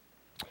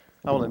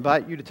I will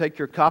invite you to take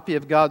your copy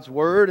of God's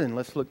Word and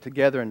let's look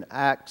together in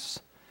Acts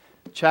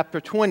chapter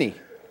 20.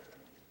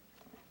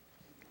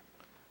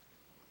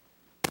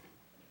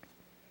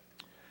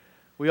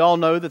 We all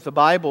know that the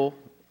Bible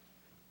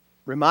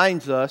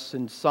reminds us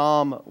in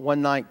Psalm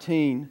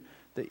 119,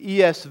 the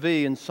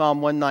ESV in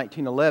Psalm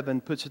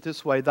 119:11 puts it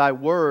this way: Thy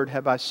word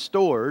have I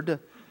stored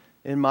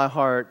in my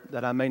heart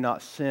that I may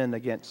not sin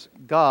against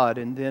God.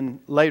 And then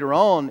later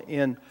on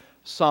in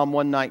Psalm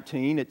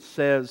 119 it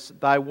says,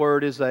 Thy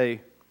word is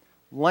a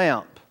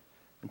lamp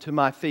unto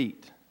my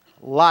feet,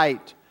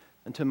 light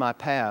unto my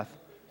path.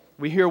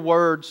 We hear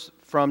words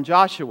from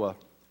Joshua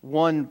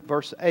 1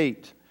 verse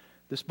 8.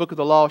 This book of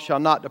the law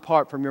shall not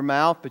depart from your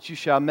mouth, but you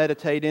shall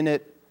meditate in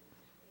it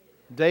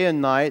day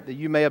and night, that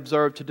you may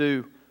observe to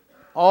do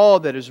all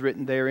that is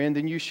written therein.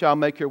 Then you shall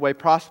make your way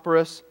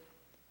prosperous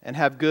and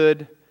have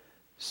good.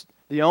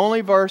 The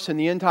only verse in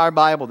the entire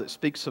Bible that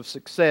speaks of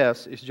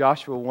success is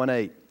Joshua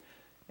 1:8,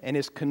 and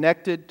is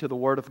connected to the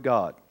Word of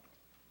God.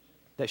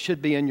 That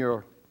should be in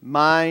your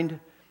mind,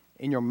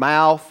 in your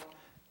mouth,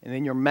 and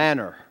in your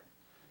manner.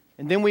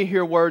 And then we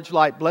hear words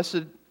like,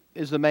 Blessed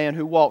is the man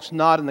who walks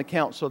not in the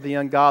counsel of the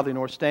ungodly,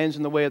 nor stands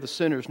in the way of the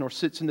sinners, nor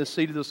sits in the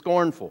seat of the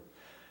scornful.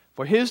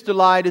 For his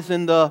delight is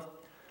in the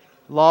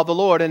law of the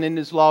Lord, and in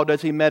his law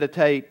does he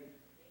meditate,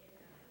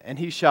 and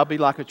he shall be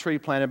like a tree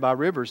planted by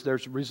rivers.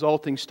 There's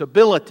resulting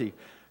stability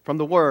from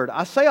the Word.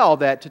 I say all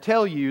that to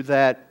tell you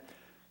that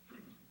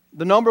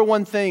the number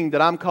one thing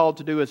that I'm called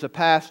to do as a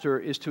pastor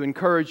is to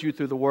encourage you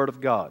through the Word of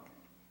God.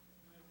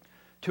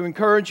 To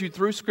encourage you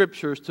through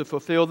Scriptures to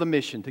fulfill the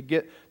mission,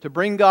 to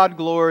bring God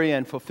glory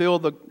and fulfill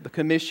the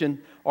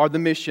commission or the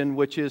mission,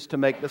 which is to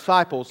make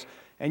disciples.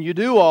 And you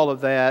do all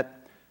of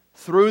that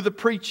through the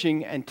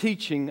preaching and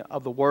teaching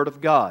of the Word of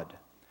God.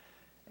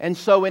 And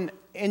so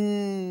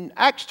in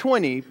Acts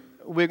 20,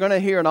 we're going to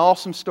hear an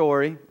awesome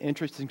story,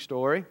 interesting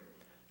story,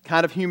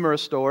 kind of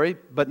humorous story,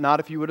 but not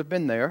if you would have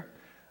been there,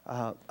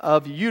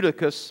 of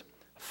Eutychus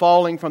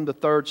falling from the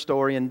third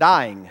story and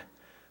dying.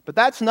 But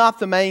that's not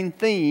the main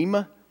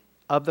theme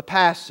of the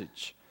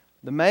passage.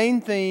 The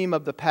main theme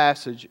of the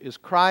passage is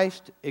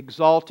Christ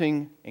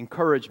exalting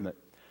encouragement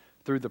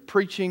through the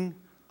preaching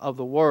of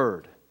the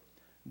Word.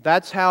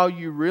 That's how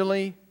you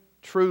really,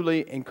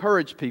 truly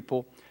encourage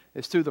people,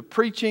 is through the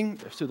preaching,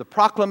 through the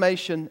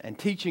proclamation and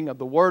teaching of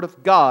the Word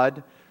of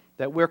God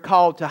that we're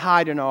called to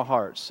hide in our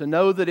hearts. To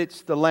know that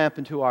it's the lamp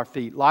unto our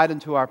feet, light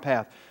unto our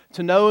path.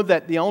 To know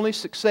that the only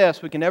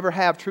success we can ever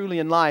have truly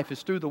in life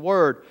is through the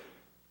Word.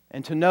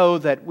 And to know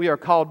that we are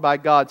called by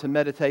God to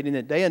meditate in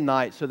it day and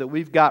night so that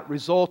we've got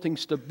resulting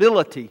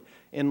stability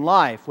in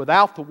life.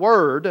 Without the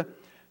Word,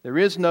 there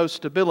is no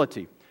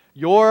stability.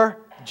 Your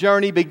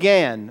journey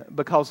began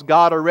because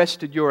God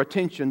arrested your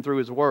attention through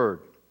His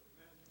Word.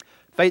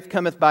 Faith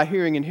cometh by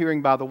hearing, and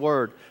hearing by the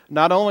Word.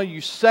 Not only are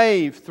you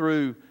saved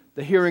through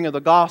the hearing of the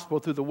gospel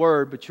through the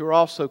Word, but you're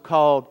also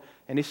called,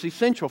 and it's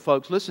essential,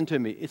 folks, listen to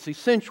me, it's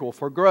essential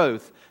for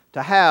growth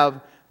to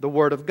have the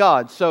Word of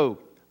God. So,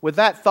 with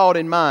that thought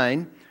in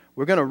mind,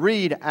 we're going to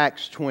read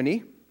Acts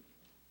 20,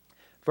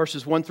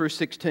 verses 1 through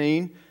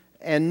 16,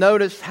 and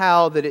notice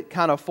how that it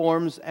kind of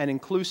forms an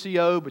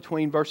inclusio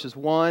between verses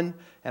 1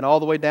 and all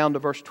the way down to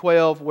verse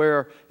 12,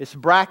 where it's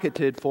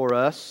bracketed for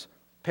us,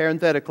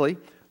 parenthetically,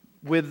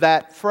 with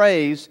that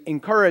phrase,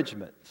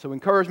 encouragement. So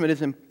encouragement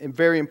is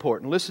very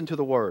important. Listen to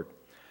the word.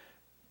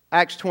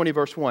 Acts 20,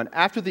 verse 1.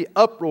 After the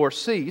uproar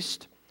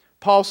ceased,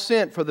 Paul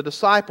sent for the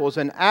disciples,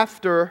 and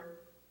after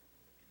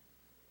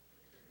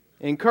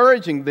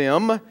encouraging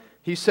them,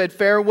 he said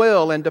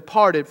farewell and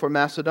departed for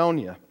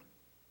Macedonia.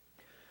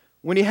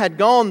 When he had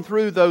gone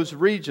through those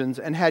regions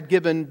and had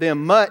given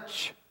them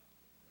much,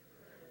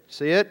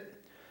 see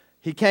it?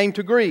 He came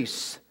to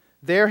Greece.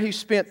 There he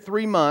spent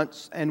 3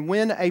 months, and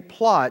when a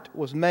plot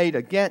was made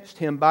against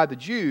him by the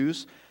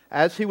Jews,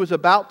 as he was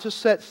about to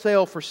set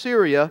sail for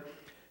Syria,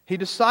 he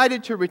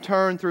decided to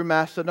return through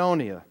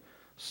Macedonia.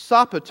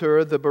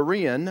 Sopater the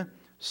Berean,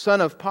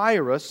 son of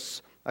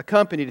Pyrrhus,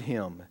 accompanied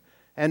him.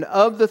 And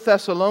of the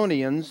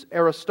Thessalonians,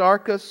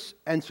 Aristarchus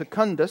and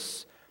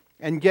Secundus,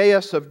 and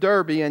Gaius of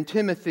Derbe, and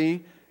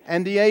Timothy,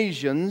 and the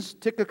Asians,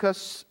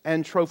 Tychicus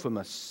and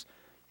Trophimus.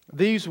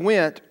 These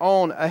went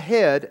on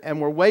ahead and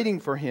were waiting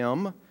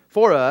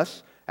for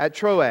us at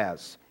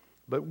Troas.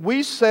 But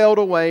we sailed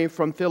away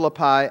from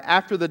Philippi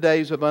after the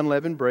days of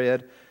unleavened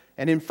bread,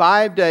 and in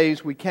 5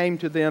 days we came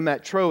to them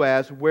at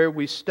Troas, where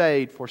we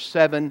stayed for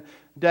 7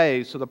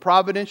 days. So the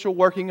providential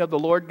working of the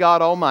Lord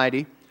God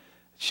Almighty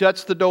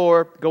shuts the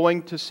door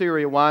going to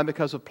Syria. Why?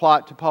 Because of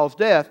plot to Paul's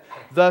death.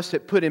 Thus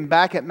it put him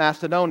back at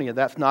Macedonia.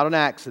 That's not an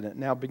accident.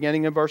 Now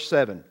beginning in verse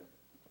 7.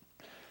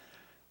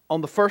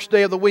 On the first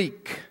day of the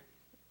week,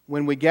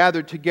 when we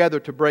gathered together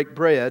to break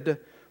bread,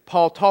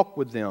 Paul talked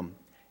with them,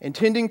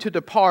 intending to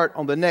depart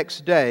on the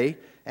next day,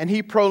 and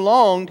he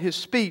prolonged his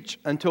speech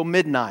until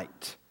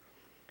midnight.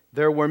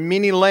 There were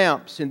many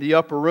lamps in the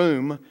upper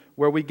room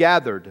where we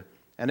gathered,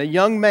 and a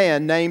young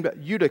man named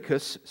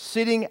Eutychus,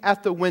 sitting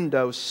at the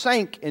window,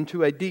 sank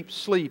into a deep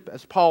sleep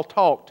as Paul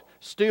talked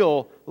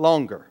still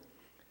longer.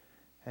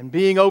 And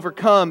being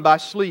overcome by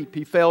sleep,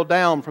 he fell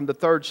down from the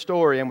third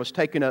story and was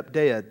taken up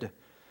dead.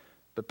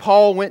 But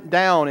Paul went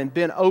down and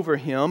bent over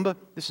him.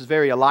 This is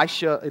very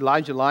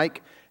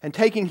Elijah-like. And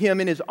taking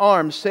him in his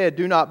arms, said,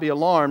 "Do not be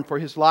alarmed, for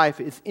his life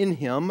is in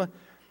him."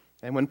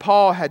 And when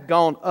Paul had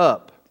gone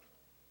up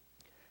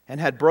and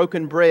had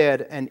broken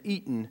bread and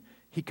eaten,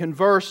 he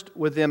conversed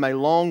with them a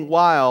long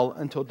while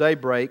until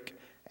daybreak,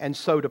 and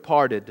so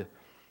departed.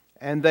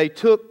 And they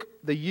took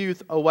the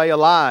youth away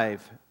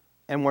alive,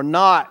 and were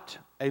not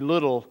a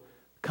little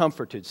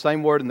comforted.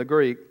 Same word in the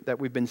Greek that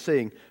we've been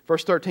seeing.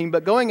 Verse 13,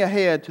 but going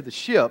ahead to the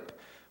ship,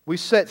 we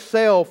set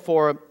sail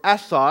for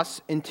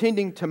Assos,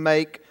 intending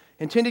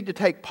to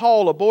take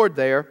Paul aboard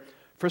there,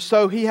 for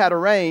so he had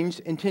arranged,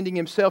 intending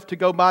himself to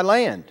go by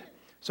land.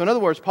 So in other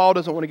words, Paul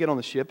doesn't want to get on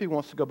the ship, he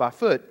wants to go by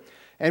foot.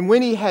 And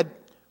when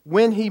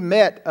he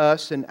met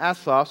us in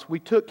Assos, we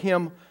took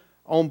him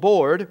on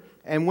board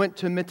and went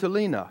to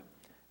Mytilene.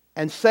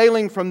 And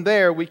sailing from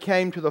there, we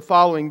came to the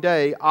following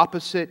day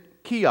opposite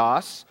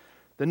Chios.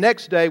 The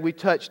next day we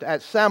touched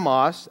at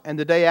Samos, and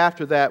the day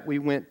after that we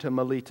went to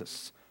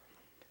Miletus.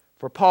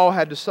 For Paul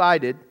had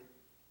decided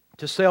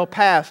to sail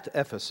past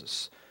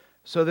Ephesus,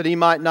 so that he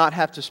might not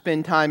have to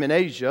spend time in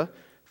Asia,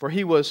 for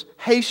he was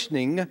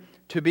hastening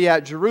to be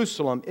at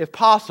Jerusalem, if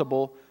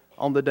possible,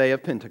 on the day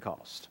of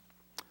Pentecost.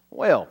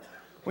 Well,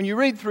 when you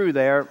read through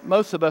there,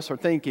 most of us are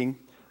thinking,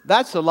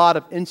 that's a lot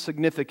of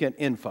insignificant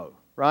info,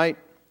 right?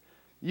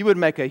 You would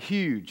make a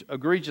huge,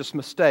 egregious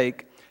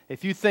mistake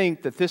if you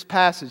think that this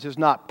passage is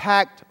not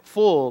packed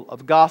full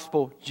of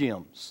gospel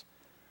gems.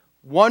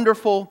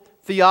 Wonderful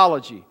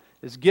theology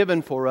is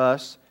given for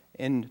us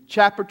in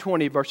chapter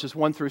 20, verses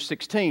 1 through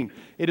 16.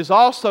 It is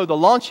also the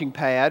launching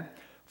pad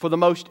for the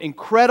most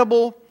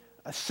incredible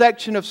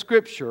section of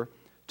Scripture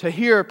to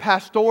hear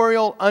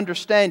pastoral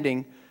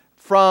understanding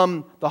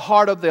from the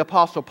heart of the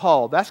Apostle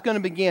Paul. That's going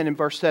to begin in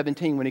verse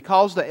 17. When he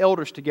calls the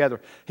elders together,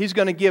 he's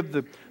going to give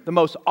the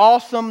most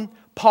awesome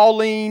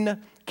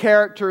Pauline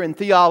character and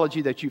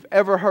theology that you've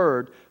ever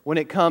heard when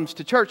it comes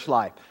to church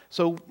life.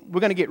 So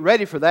we're going to get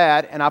ready for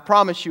that, and I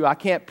promise you I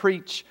can't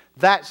preach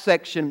that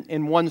section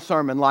in one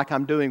sermon like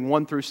I'm doing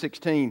 1 through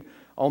 16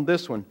 on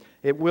this one.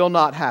 It will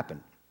not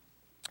happen.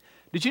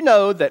 Did you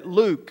know that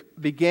Luke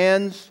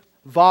begins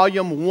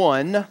volume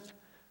 1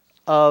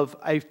 of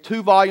a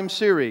 2-volume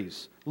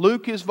series?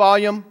 Luke is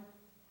volume,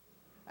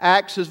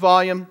 Acts is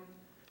volume.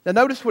 Now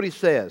notice what he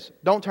says.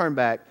 Don't turn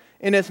back.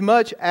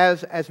 Inasmuch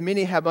as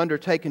many have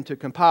undertaken to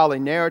compile a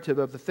narrative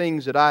of the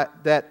things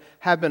that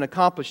have been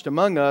accomplished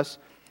among us,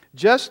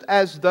 just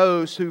as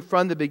those who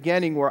from the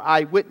beginning were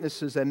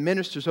eyewitnesses and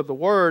ministers of the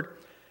word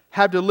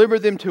have delivered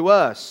them to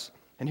us.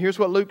 And here's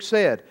what Luke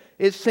said.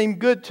 It seemed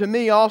good to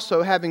me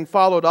also, having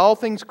followed all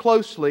things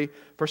closely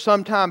for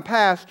some time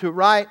past, to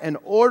write an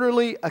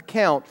orderly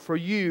account for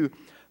you,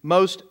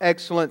 most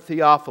excellent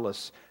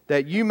Theophilus,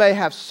 that you may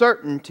have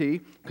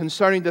certainty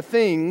concerning the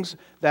things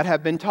that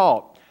have been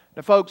taught.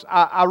 Now, folks,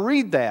 I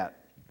read that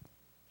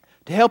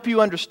to help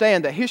you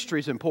understand that history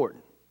is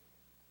important.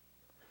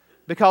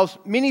 Because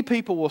many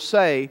people will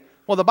say,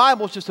 well, the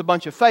Bible is just a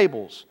bunch of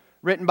fables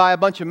written by a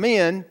bunch of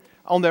men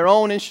on their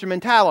own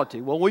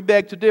instrumentality. Well, we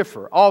beg to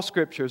differ. All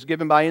Scripture is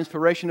given by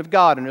inspiration of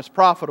God and is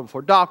profitable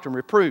for doctrine,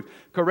 reproof,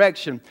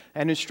 correction,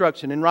 and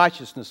instruction in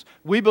righteousness.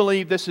 We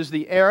believe this is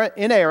the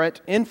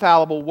inerrant,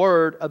 infallible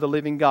Word of the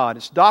living God.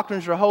 Its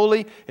doctrines are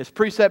holy, its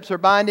precepts are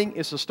binding,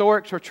 its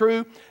historics are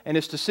true, and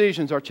its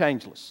decisions are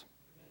changeless.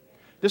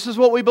 This is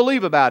what we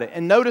believe about it.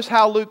 And notice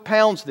how Luke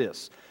pounds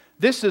this.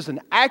 This is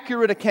an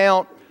accurate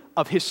account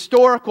of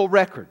historical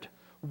record.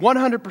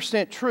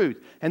 100%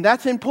 truth. And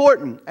that's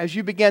important as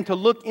you begin to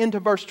look into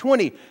verse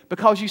 20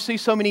 because you see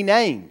so many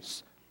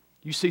names.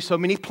 You see so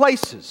many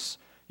places.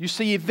 You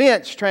see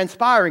events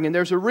transpiring, and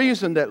there's a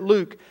reason that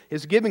Luke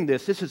is giving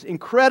this. This is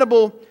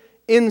incredible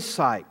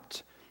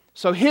insight.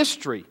 So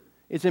history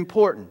is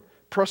important.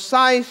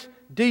 Precise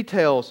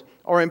details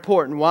are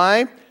important.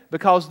 Why?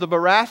 Because the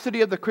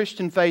veracity of the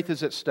Christian faith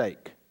is at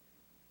stake.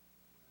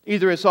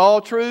 Either it's all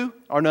true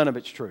or none of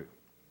it's true.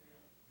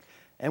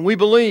 And we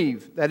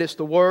believe that it's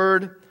the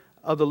Word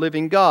of the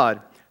living God.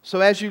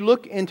 So as you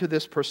look into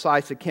this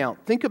precise account,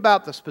 think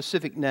about the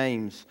specific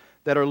names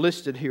that are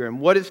listed here and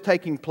what is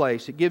taking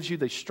place. It gives you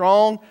the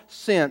strong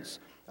sense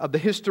of the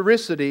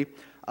historicity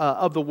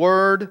of the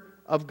Word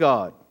of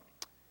God.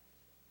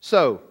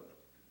 So,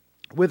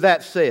 with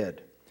that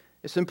said,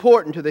 it's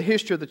important to the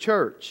history of the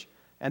church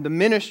and the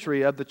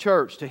ministry of the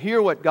church to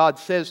hear what God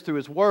says through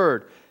His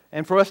Word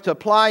and for us to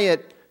apply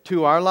it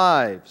to our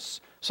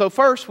lives. So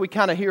first, we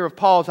kind of hear of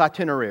Paul's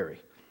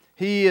itinerary.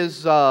 He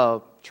is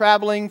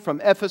traveling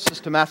from Ephesus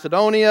to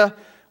Macedonia.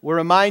 We're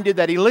reminded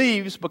that he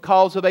leaves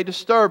because of a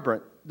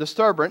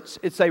disturbance.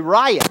 It's a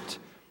riot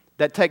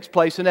that takes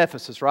place in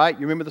Ephesus, right? You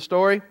remember the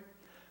story?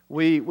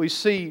 We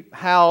see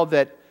how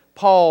that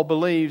Paul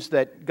believes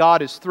that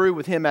God is through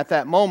with him at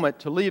that moment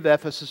to leave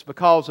Ephesus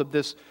because of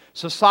this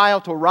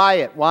societal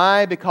riot.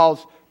 Why?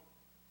 Because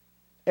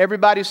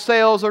everybody's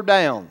sales are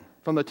down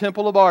from the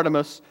temple of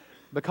Artemis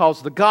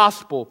because the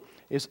gospel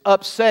is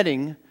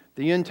upsetting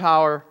the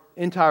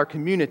entire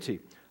community.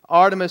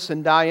 Artemis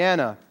and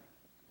Diana,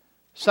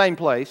 same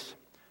place.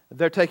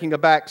 They're taking a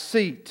back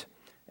seat,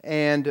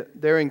 and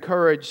they're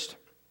encouraged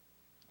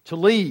to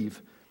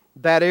leave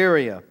that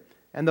area.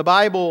 And the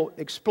Bible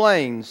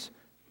explains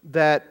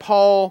that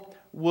Paul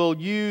will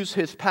use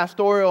his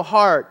pastoral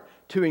heart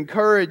to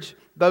encourage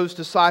those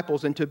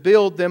disciples and to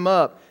build them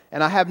up.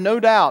 And I have no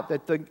doubt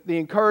that the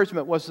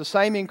encouragement was the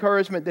same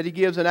encouragement that he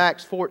gives in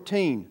Acts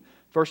 14,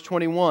 verse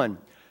 21.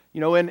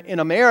 You know, in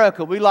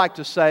America, we like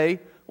to say,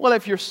 well,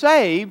 if you're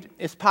saved,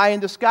 it's pie in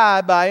the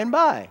sky by and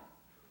by.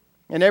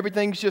 And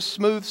everything's just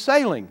smooth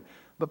sailing.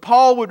 But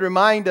Paul would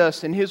remind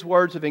us in his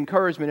words of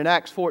encouragement in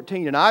Acts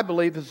 14, and I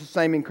believe it's the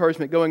same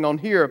encouragement going on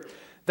here,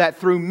 that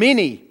through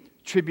many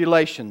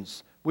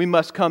tribulations we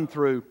must come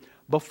through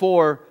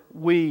before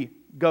we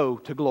go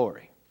to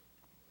glory.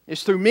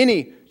 It's through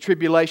many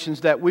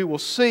tribulations that we will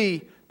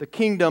see the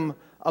kingdom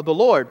of the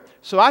Lord.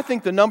 So I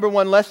think the number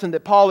one lesson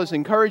that Paul is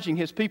encouraging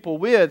his people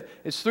with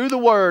is through the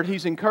Word,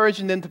 he's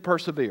encouraging them to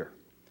persevere.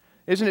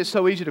 Isn't it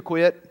so easy to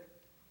quit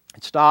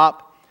and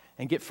stop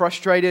and get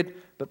frustrated?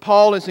 But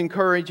Paul is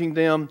encouraging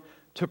them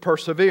to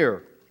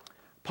persevere.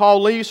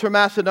 Paul leaves for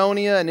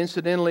Macedonia, and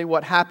incidentally,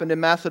 what happened in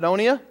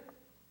Macedonia?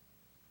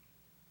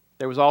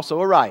 There was also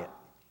a riot.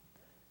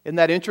 Isn't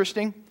that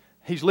interesting?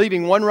 He's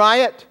leaving one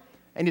riot,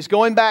 and he's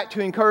going back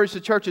to encourage the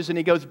churches, and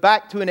he goes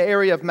back to an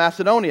area of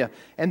Macedonia.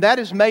 And that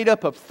is made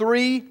up of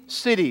 3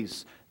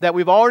 cities that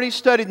we've already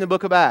studied in the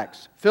book of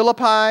Acts: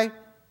 Philippi,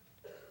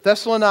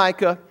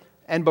 Thessalonica,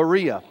 and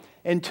Berea.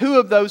 In 2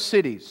 of those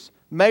cities,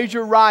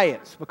 major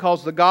riots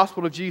because the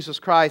gospel of Jesus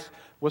Christ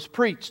was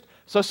preached.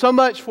 So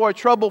much for a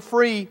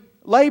trouble-free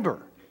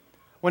labor.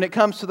 When it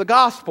comes to the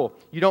gospel,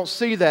 you don't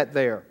see that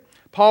there.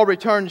 Paul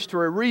returns to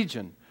a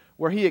region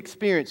where he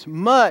experienced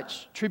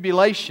much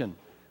tribulation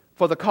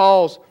for the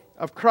cause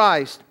of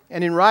Christ.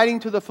 And in writing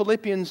to the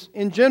Philippians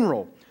in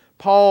general,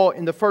 Paul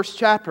in the first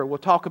chapter will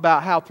talk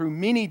about how through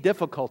many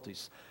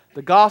difficulties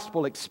the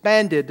gospel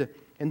expanded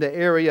in the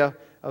area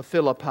of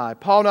Philippi.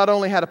 Paul not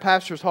only had a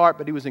pastor's heart,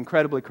 but he was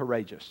incredibly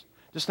courageous.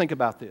 Just think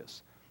about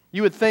this.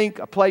 You would think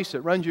a place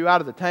that runs you out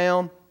of the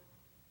town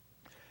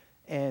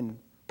and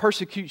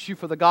persecutes you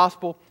for the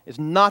gospel is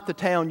not the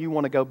town you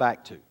want to go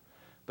back to.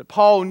 But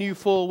Paul knew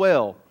full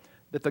well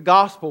that the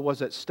gospel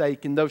was at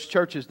stake in those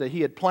churches that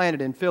he had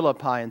planted in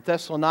Philippi and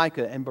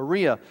Thessalonica and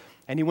Berea.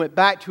 And he went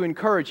back to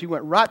encourage. He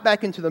went right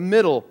back into the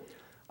middle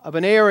of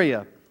an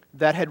area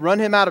that had run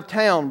him out of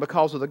town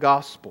because of the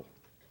gospel.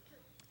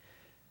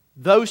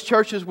 Those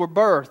churches were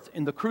birthed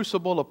in the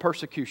crucible of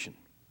persecution.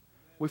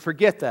 We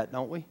forget that,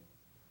 don't we?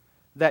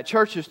 That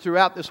churches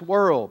throughout this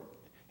world,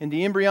 in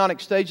the embryonic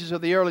stages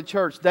of the early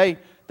church, they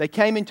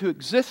came into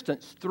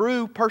existence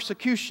through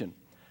persecution.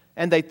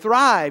 And they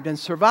thrived and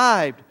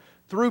survived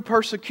through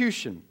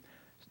persecution.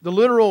 The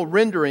literal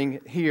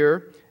rendering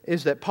here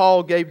is that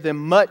Paul gave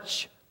them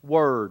much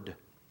word.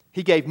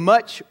 He gave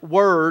much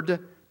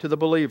word to the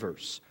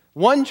believers.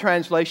 One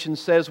translation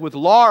says with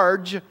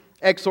large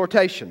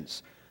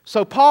exhortations.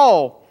 So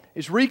Paul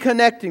is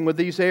reconnecting with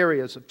these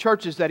areas of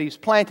churches that he's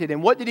planted.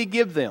 And what did he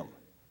give them?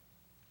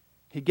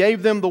 He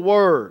gave them the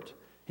Word.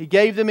 He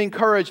gave them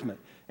encouragement.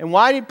 And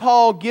why did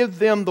Paul give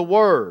them the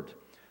Word?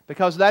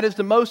 Because that is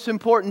the most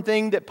important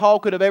thing that Paul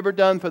could have ever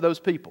done for those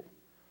people,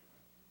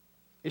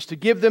 is to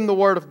give them the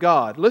Word of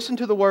God. Listen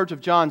to the words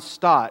of John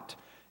Stott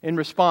in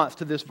response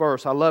to this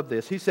verse. I love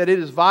this. He said, It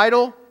is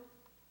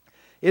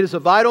a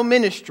vital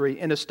ministry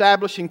in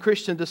establishing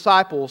Christian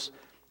disciples,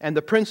 and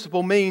the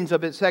principal means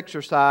of its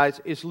exercise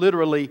is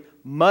literally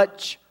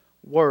much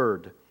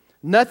Word.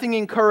 Nothing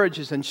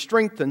encourages and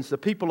strengthens the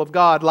people of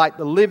God like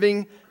the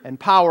living and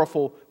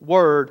powerful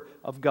Word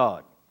of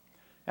God.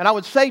 And I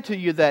would say to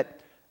you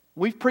that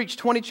we've preached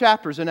 20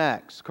 chapters in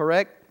Acts,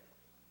 correct?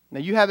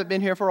 Now, you haven't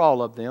been here for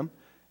all of them.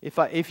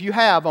 If you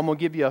have, I'm going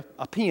to give you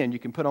a pen you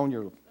can put on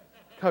your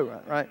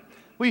coat, right?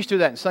 We used to do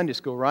that in Sunday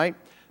school, right?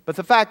 But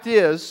the fact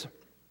is,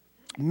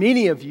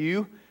 many of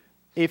you,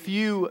 if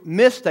you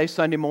missed a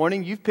Sunday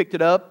morning, you've picked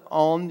it up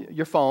on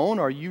your phone,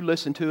 or you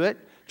listen to it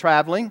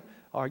traveling,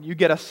 or you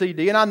get a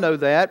CD, and I know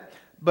that.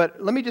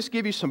 But let me just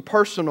give you some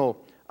personal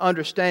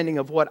understanding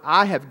of what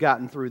I have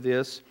gotten through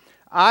this.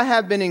 I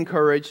have been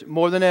encouraged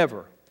more than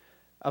ever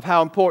of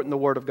how important the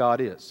Word of God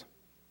is.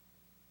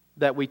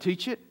 That we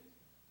teach it,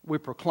 we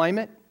proclaim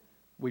it,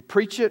 we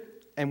preach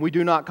it, and we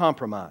do not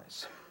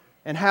compromise.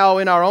 And how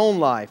in our own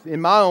life,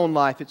 in my own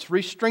life, it's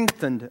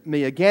re-strengthened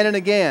me again and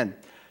again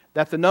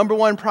that the number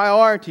one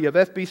priority of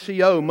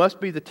FBCO must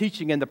be the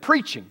teaching and the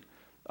preaching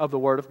of the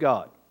Word of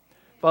God.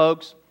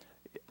 Folks,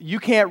 you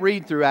can't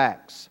read through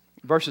Acts,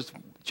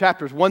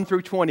 chapters 1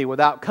 through 20,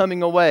 without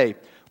coming away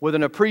with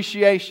an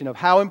appreciation of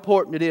how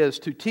important it is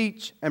to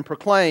teach and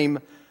proclaim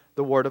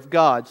the Word of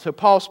God. So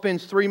Paul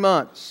spends 3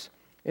 months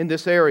in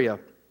this area,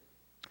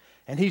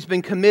 and he's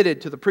been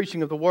committed to the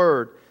preaching of the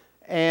Word.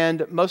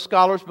 And most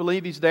scholars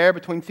believe he's there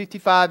between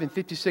 55 and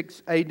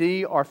 56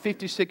 AD, or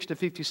 56 to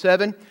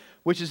 57,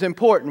 which is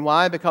important.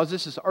 Why? Because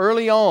this is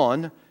early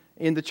on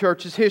in the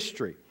church's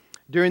history.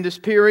 During this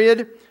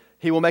period,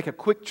 he will make a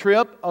quick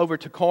trip over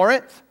to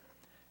Corinth,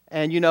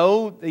 And,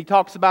 he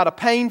talks about a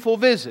painful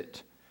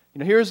visit.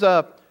 Here's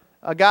a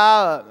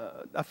guy,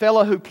 a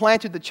fellow who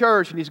planted the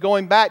church, and he's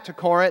going back to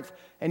Corinth,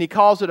 and he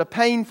calls it a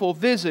painful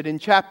visit in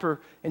 2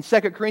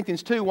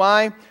 Corinthians 2.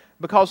 Why?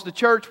 Because the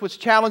church was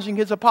challenging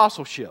his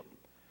apostleship.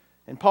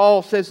 And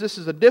Paul says this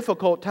is a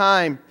difficult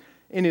time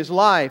in his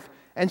life.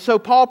 And so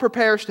Paul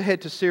prepares to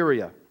head to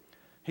Syria.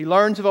 He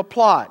learns of a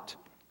plot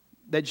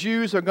that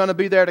Jews are going to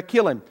be there to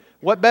kill him.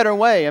 What better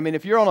way?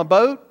 If you're on a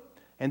boat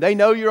and they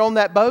know you're on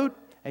that boat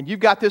and you've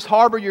got this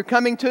harbor you're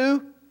coming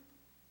to,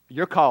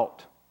 you're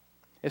caught.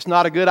 It's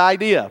not a good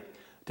idea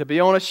to be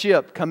on a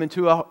ship coming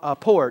to a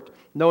port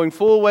knowing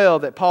full well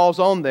that Paul's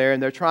on there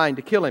and they're trying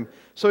to kill him.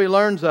 So he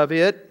learns of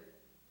it.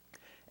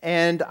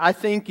 And I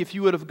think if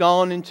you would have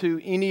gone into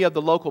any of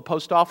the local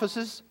post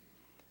offices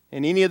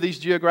in any of these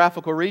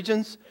geographical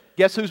regions,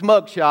 guess whose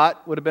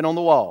mugshot would have been on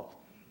the wall?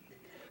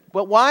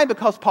 But why?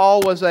 Because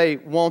Paul was a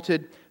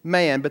wanted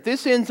man. But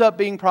this ends up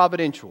being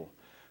providential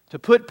to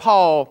put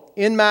Paul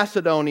in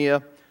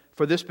Macedonia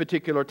for this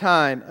particular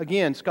time.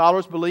 Again,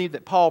 scholars believe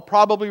that Paul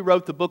probably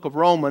wrote the book of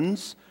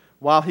Romans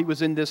while he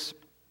was in this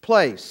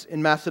place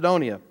in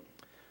Macedonia.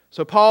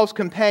 So Paul's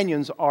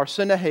companions are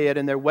sent ahead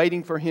and they're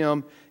waiting for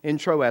him in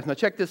Troas. Now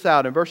check this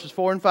out. In verses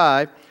 4 and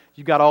 5,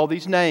 you've got all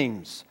these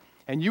names.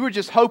 And you were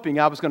just hoping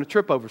I was going to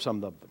trip over some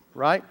of them,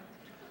 right?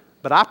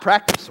 But I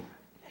practiced them.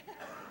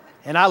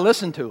 And I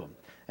listened to them.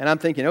 And I'm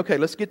thinking, okay,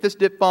 let's get this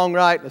diphthong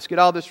right. Let's get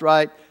all this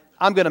right.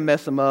 I'm going to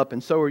mess them up,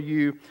 and so are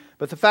you.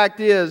 But the fact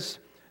is,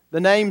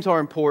 the names are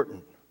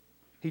important.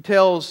 He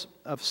tells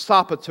of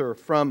Sopater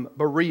from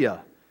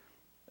Berea,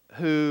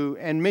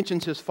 and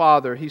mentions his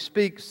father. He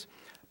speaks,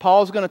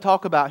 Paul's going to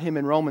talk about him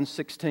in Romans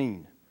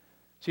 16.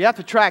 So you have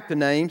to track the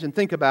names and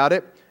think about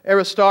it.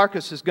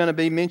 Aristarchus is going to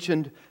be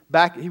mentioned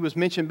back. He was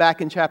mentioned back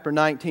in chapter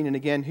 19 and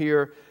again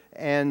here.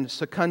 And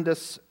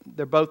Secundus,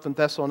 they're both from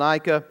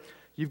Thessalonica.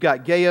 You've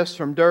got Gaius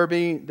from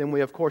Derbe. Then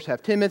we, of course,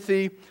 have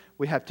Timothy.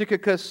 We have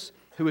Tychicus,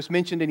 who is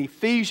mentioned in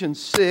Ephesians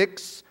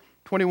 6,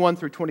 21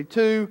 through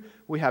 22.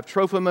 We have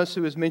Trophimus,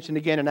 who is mentioned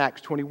again in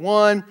Acts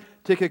 21.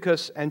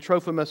 Tychicus and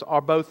Trophimus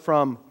are both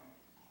from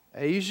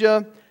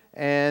Asia.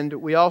 And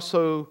we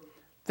also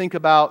think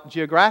about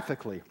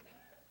geographically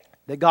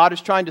that God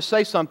is trying to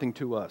say something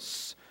to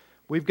us.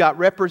 We've got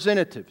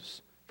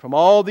representatives from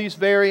all these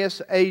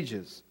various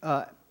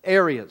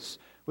areas.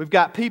 We've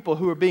got people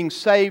who are being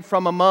saved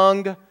from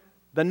among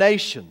the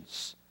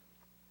nations.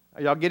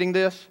 Are y'all getting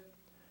this?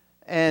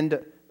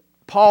 And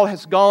Paul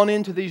has gone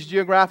into these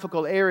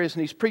geographical areas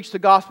and he's preached the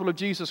gospel of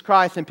Jesus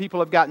Christ, and people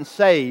have gotten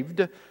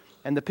saved.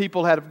 And the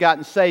people that have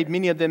gotten saved,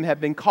 many of them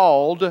have been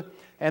called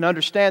and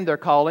understand their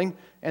calling,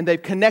 and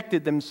they've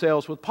connected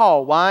themselves with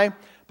Paul. Why?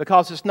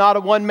 Because it's not a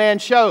one-man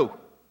show.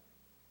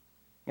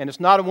 And it's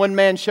not a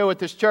one-man show at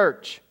this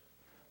church,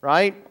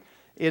 right?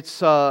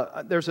 There's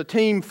a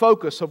team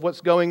focus of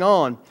what's going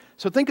on.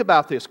 So think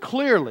about this.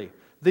 Clearly,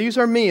 these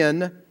are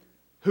men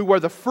who were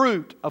the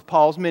fruit of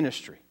Paul's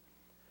ministry.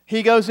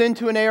 He goes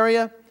into an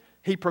area,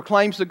 he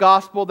proclaims the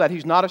gospel that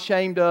he's not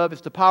ashamed of.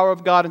 It's the power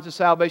of God unto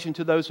salvation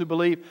to those who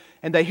believe.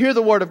 And they hear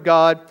the word of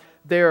God.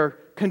 They're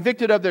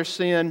convicted of their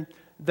sin.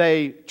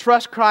 They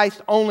trust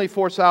Christ only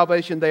for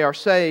salvation. They are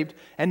saved.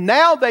 And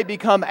now they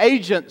become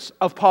agents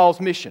of Paul's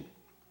mission.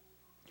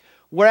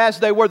 Whereas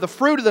they were the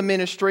fruit of the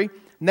ministry,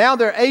 now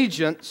they're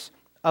agents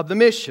of the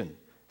mission.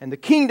 And the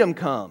kingdom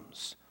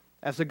comes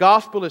as the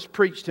gospel is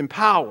preached in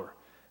power.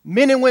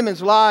 Men and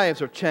women's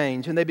lives are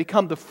changed, and they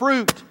become the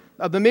fruit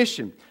of the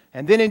mission.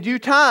 And then in due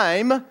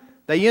time,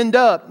 they end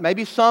up,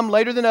 maybe some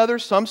later than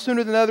others, some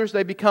sooner than others,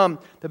 they become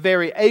the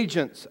very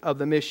agents of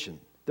the mission.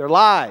 Their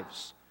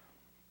lives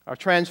are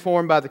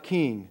transformed by the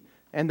King,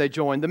 and they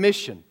join the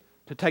mission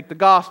to take the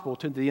gospel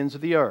to the ends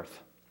of the earth.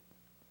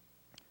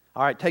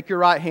 All right, take your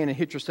right hand and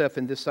hit yourself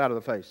in this side of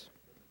the face.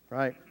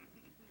 Right?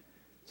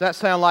 Does that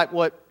sound like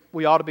what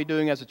we ought to be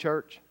doing as a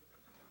church?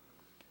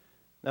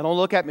 Now don't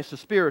look at me so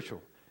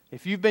spiritual.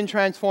 If you've been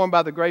transformed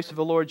by the grace of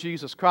the Lord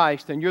Jesus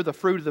Christ, then you're the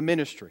fruit of the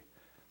ministry.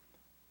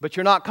 But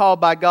you're not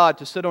called by God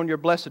to sit on your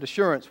blessed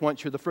assurance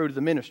once you're the fruit of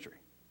the ministry.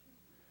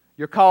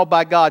 You're called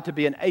by God to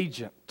be an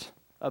agent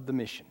of the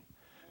mission.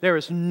 There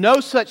is no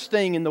such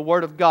thing in the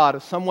Word of God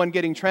as someone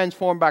getting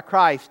transformed by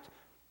Christ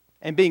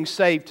and being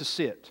saved to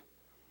sit,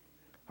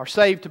 or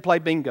saved to play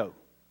bingo,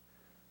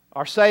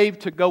 or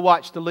saved to go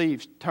watch the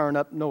leaves turn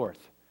up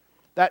north.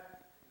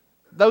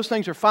 Those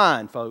things are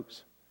fine,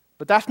 folks,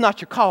 but that's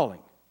not your calling.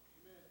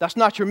 That's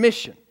not your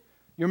mission.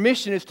 Your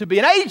mission is to be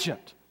an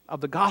agent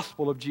of the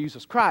gospel of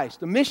Jesus Christ.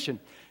 The mission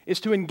is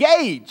to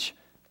engage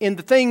in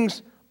the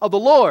things of the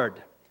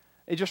Lord.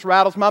 It just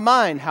rattles my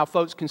mind how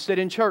folks can sit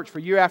in church for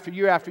year after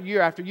year after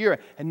year after year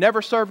and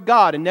never serve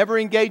God and never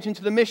engage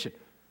into the mission.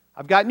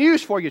 I've got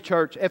news for you,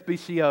 church,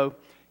 FBCO.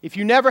 If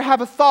you never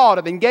have a thought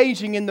of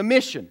engaging in the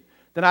mission,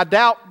 then I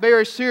doubt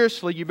very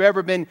seriously you've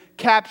ever been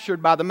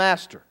captured by the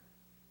Master.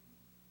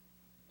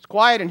 It's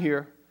quiet in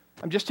here.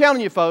 I'm just telling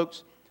you,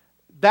 folks,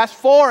 that's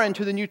foreign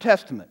to the New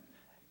Testament.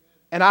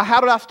 And how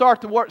did I start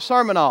the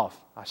sermon off?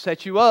 I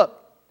set you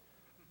up.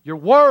 Your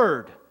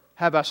word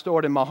have I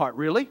stored in my heart.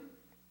 Really?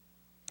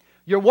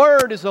 Your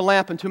word is a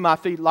lamp unto my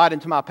feet, light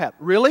unto my path.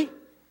 Really?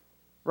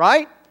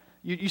 Right?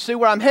 You see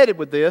where I'm headed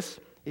with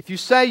this. If you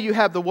say you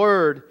have the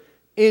word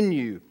in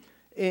you,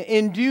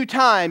 in due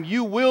time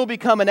you will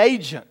become an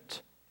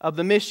agent of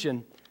the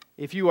mission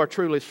if you are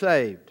truly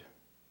saved.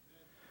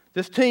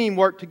 This team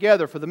worked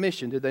together for the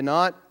mission, did they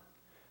not?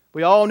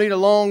 We all need a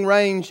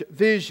long-range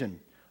vision.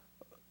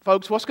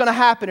 Folks, what's going to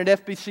happen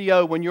at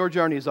FBCO when your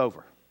journey is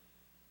over?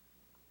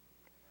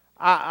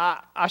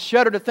 I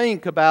shudder to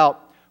think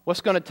about what's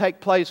going to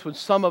take place with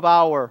some of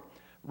our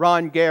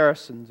Ron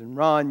Garrisons and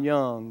Ron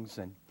Youngs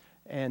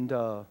and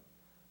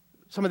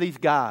some of these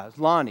guys,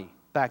 Lonnie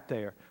back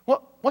there.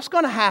 What's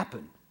going to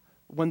happen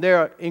when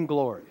they're in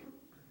glory?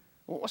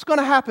 What's going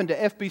to happen to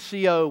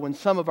FBCO when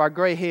some of our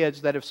gray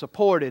heads that have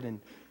supported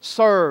and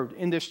served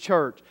in this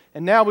church,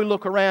 and now we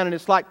look around and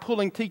it's like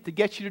pulling teeth to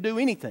get you to do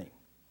anything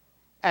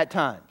at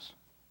times.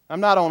 I'm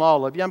not on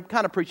all of you. I'm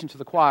kind of preaching to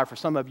the choir for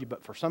some of you,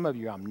 but for some of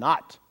you I'm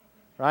not.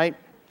 Right?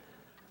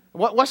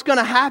 What's going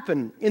to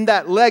happen in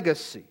that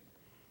legacy?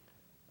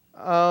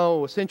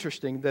 Oh, it's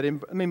interesting that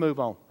let me move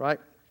on, right?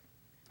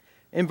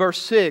 In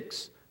verse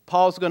 6,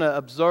 Paul's going to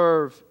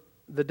observe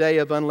the day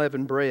of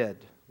unleavened bread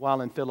while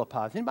in Philippi.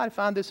 Does anybody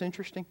find this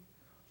interesting?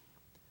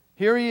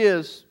 Here he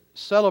is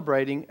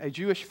celebrating a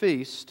Jewish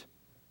feast,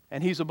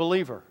 and he's a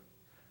believer.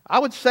 I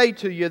would say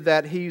to you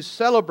that he's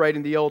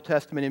celebrating the Old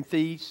Testament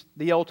feast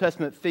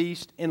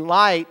in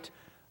light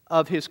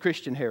of his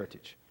Christian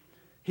heritage.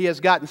 He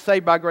has gotten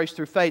saved by grace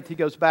through faith. He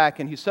goes back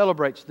and he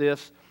celebrates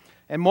this.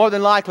 And more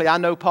than likely, I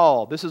know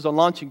Paul. This is a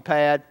launching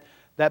pad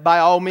that by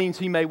all means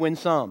he may win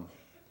some.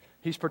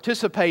 He's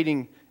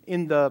participating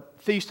in the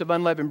Feast of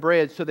Unleavened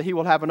Bread so that he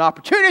will have an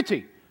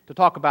opportunity to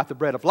talk about the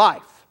bread of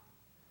life.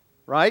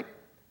 Right?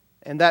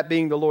 And that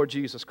being the Lord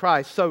Jesus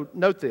Christ. So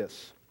note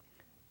this.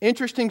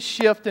 Interesting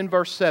shift in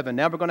verse 7.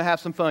 Now we're going to have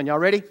some fun. Y'all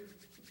ready?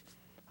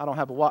 I don't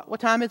have a watch. What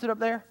time is it up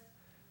there?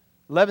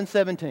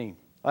 11:17.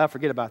 I'll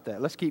forget about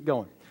that. Let's keep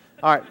going.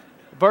 All right,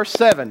 verse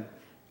 7.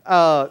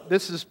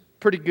 This is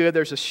pretty good.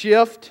 There's a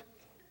shift.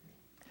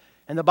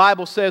 And the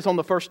Bible says on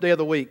the first day of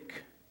the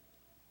week.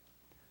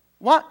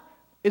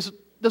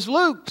 Does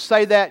Luke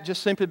say that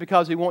just simply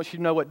because he wants you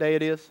to know what day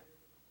it is?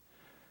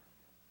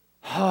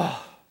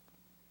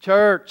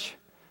 Church,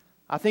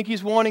 I think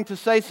he's wanting to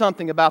say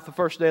something about the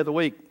first day of the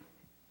week.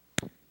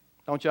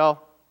 Don't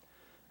y'all?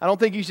 I don't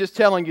think he's just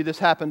telling you this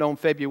happened on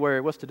February.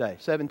 What's today?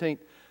 17th?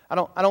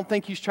 I don't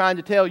think he's trying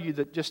to tell you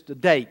that just a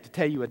date, to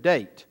tell you a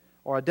date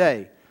or a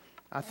day.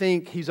 I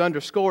think he's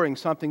underscoring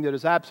something that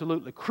is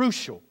absolutely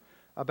crucial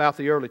about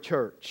the early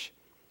church.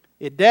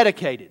 It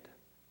dedicated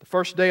the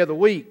first day of the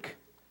week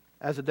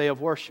as a day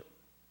of worship.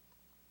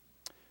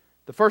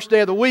 The first day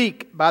of the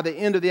week, by the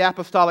end of the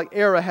apostolic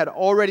era, had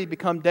already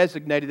become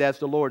designated as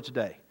the Lord's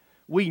Day.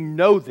 We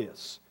know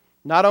this.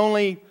 Not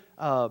only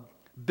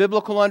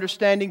biblical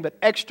understanding, but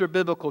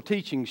extra-biblical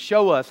teachings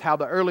show us how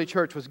the early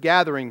church was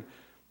gathering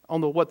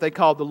on what they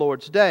called the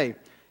Lord's Day.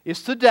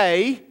 It's the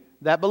day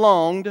that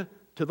belonged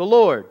to the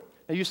Lord.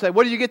 Now you say,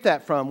 where do you get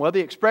that from? Well,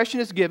 the expression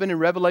is given in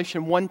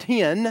Revelation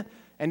 1:10,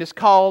 and it's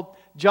called,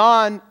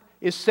 John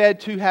is said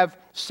to have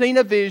seen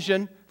a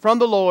vision from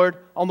the Lord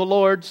on the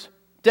Lord's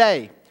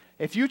Day.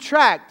 If you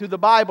track through the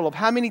Bible of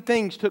how many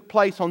things took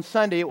place on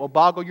Sunday, it will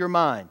boggle your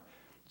mind.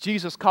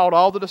 Jesus called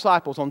all the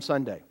disciples on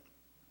Sunday.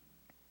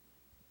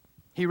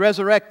 He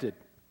resurrected.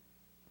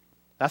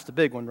 That's the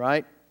big one,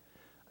 right?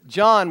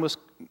 John was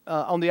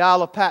on the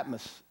Isle of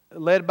Patmos,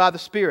 led by the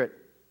Spirit,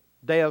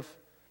 day of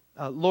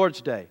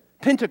Lord's Day.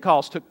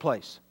 Pentecost took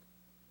place.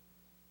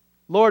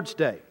 Lord's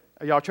Day.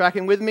 Are y'all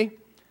tracking with me?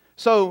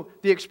 So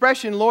the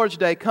expression Lord's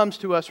Day comes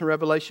to us in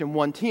Revelation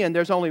 1:10.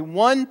 There's only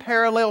one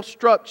parallel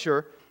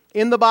structure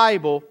in the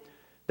Bible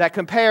that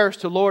compares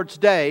to Lord's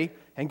Day,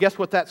 and guess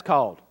what that's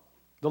called?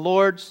 The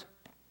Lord's.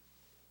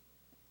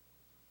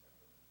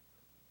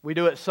 We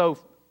do it so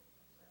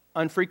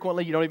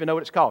unfrequently you don't even know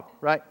what it's called,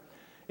 right?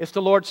 It's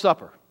the Lord's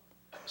Supper.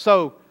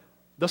 So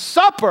the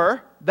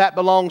supper that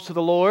belongs to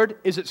the Lord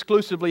is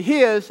exclusively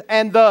His,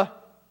 and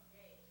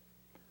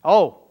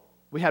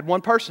we had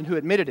one person who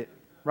admitted it,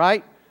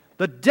 right?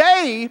 The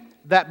day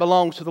that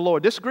belongs to the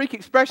Lord. This Greek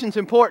expression is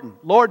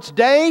important. Lord's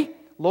Day,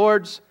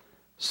 Lord's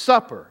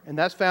Supper. And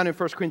that's found in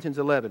 1 Corinthians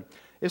 11.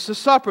 It's the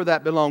supper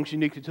that belongs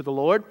uniquely to the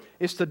Lord.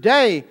 It's the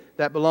day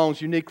that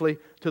belongs uniquely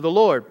to the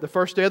Lord. The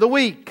first day of the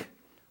week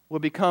will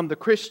become the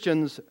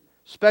Christian's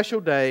special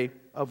day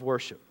of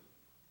worship.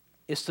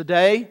 It's the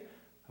day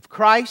of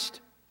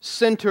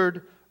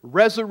Christ-centered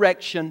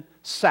resurrection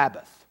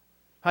Sabbath.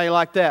 How do you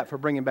like that for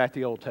bringing back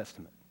the Old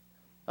Testament?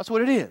 That's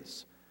what it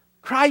is.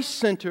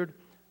 Christ-centered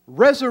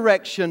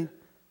resurrection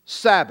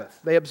Sabbath.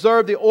 They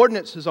observed the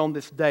ordinances on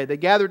this day. They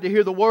gathered to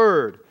hear the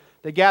Word.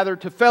 They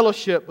gathered to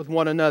fellowship with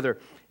one another.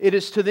 It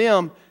is to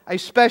them a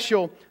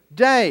special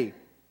day.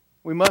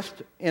 We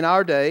must, in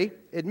our day,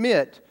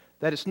 admit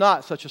that it's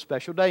not such a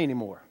special day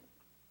anymore.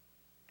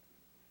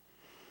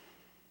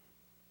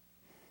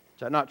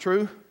 Is that not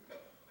true?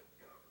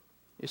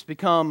 It's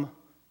become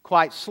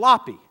quite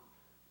sloppy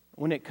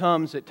when it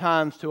comes at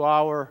times to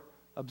our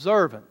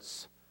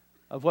observance.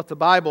 of what the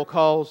Bible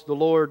calls the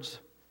Lord's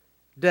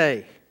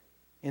Day.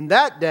 In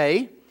that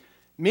day,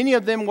 many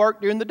of them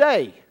worked during the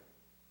day,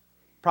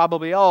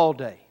 probably all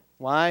day.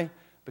 Why?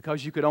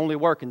 Because you could only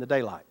work in the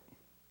daylight.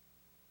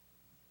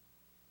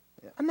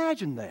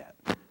 Imagine that.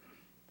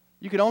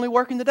 You could only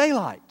work in the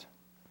daylight,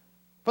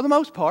 for the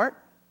most part.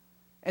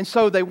 And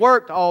so they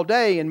worked all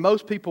day, and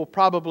most people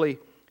probably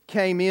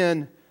came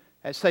in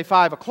at, say,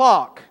 5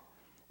 o'clock.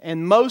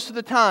 And most of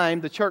the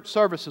time, the church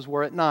services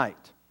were at night.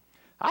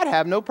 I'd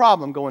have no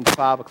problem going to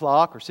 5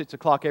 o'clock or 6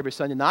 o'clock every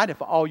Sunday night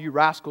if all you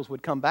rascals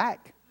would come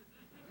back.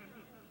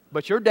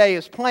 But your day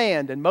is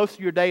planned, and most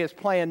of your day is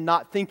planned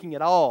not thinking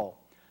at all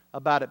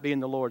about it being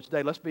the Lord's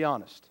Day. Let's be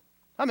honest.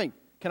 I mean,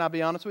 can I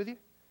be honest with you?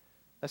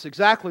 That's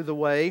exactly the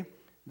way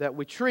that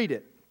we treat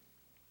it.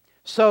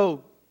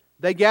 So,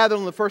 they gathered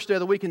on the first day of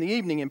the week in the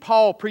evening, and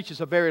Paul preaches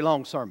a very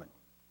long sermon.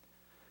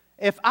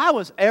 If I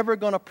was ever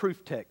going to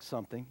proof text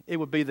something, it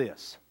would be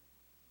this.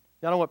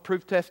 Y'all know what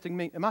proof testing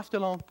means? Am I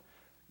still on?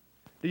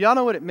 Do y'all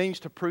know what it means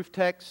to proof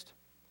text?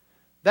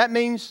 That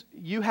means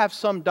you have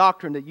some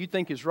doctrine that you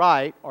think is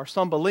right or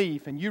some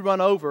belief, and you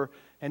run over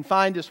and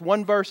find this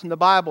one verse in the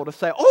Bible to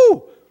say,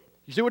 oh,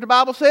 you see what the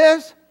Bible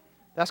says?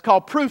 That's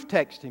called proof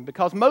texting,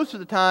 because most of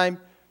the time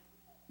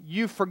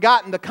you've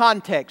forgotten the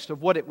context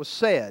of what it was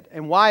said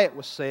and why it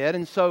was said,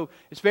 and so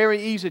it's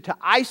very easy to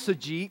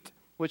eisegete,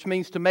 which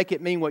means to make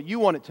it mean what you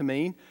want it to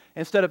mean,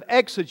 instead of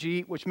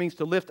exegete, which means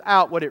to lift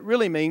out what it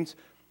really means.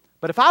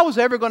 But if I was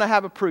ever going to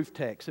have a proof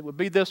text, it would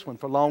be this one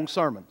for long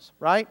sermons,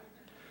 right?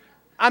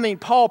 I mean,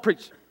 Paul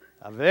preached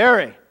a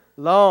very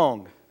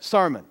long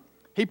sermon.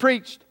 He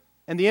preached,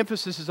 and the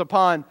emphasis is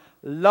upon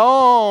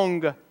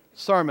long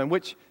sermon,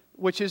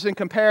 which is in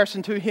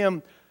comparison to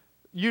him,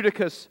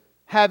 Eutychus,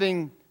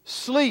 having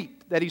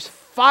sleep that he's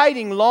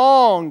fighting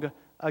long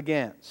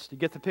against. You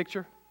get the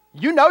picture?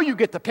 You know you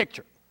get the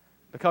picture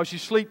because you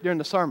sleep during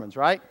the sermons,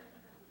 right?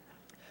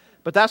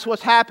 But that's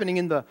what's happening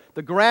in the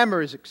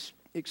grammar is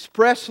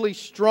expressly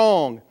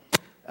strong.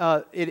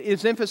 It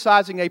is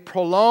emphasizing a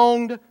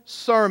prolonged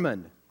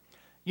sermon.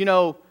 You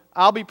know,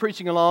 I'll be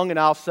preaching along and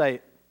I'll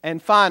say,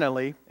 and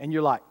finally, and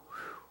you're like,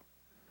 whew.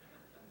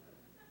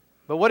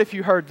 But what if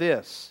you heard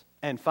this?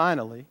 And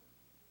finally,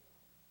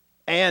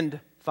 and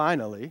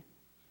finally,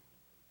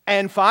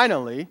 and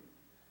finally,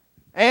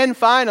 and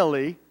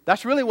finally.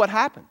 That's really what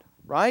happened,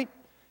 right?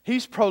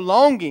 He's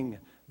prolonging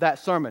that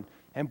sermon.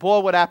 And boy,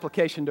 what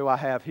application do I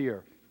have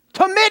here?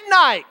 To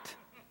midnight!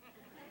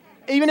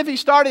 Even if he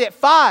started at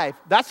 5,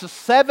 that's a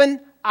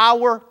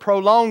 7-hour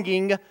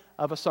prolonging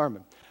of a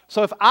sermon.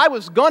 So if I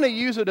was going to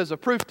use it as a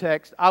proof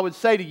text, I would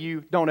say to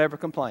you, don't ever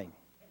complain.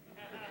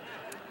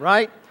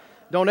 Right?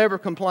 Don't ever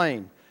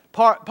complain.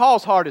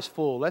 Paul's heart is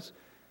full.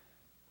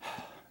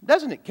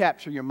 Doesn't it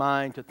capture your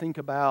mind to think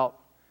about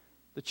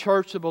the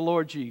church of the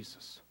Lord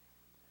Jesus?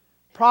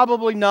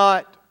 Probably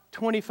not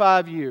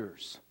 25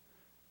 years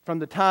from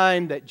the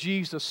time that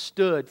Jesus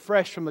stood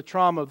fresh from the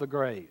trauma of the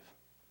grave.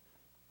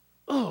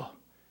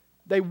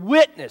 They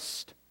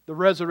witnessed the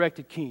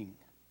resurrected King,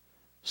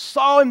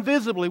 saw Him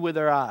visibly with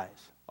their eyes.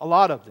 A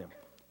lot of them.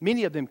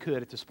 Many of them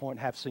could at this point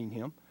have seen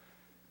Him.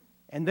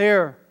 And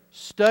they're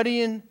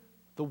studying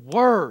the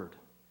Word.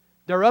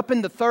 They're up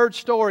in the 3rd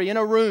story in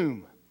a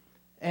room.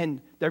 And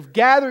they've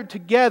gathered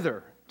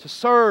together to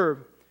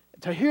serve,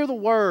 to hear the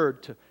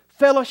Word, to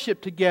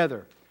fellowship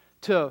together.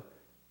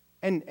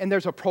 And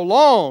there's a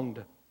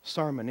prolonged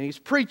sermon. And he's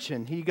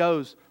preaching. He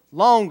goes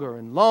longer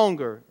and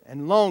longer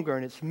and longer.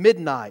 And it's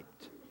midnight.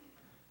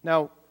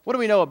 Now, what do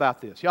we know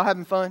about this? Y'all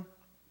having fun?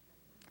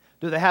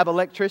 Do they have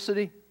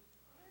electricity?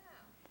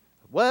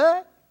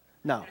 What?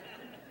 No.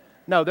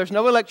 No, there's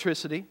no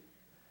electricity.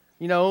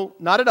 You know,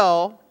 not at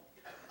all.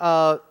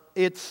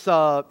 It's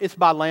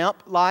by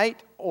lamp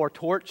light or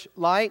torch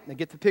light. Now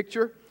get the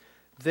picture.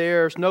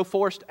 There's no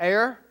forced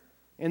air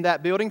in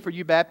that building for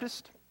you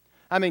Baptists.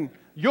 I mean,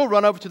 you'll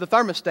run over to the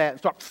thermostat and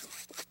start.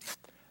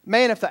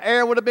 Man, if the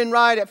air would have been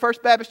right at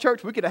First Baptist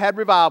Church, we could have had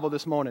revival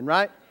this morning,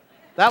 right?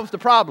 That was the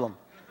problem.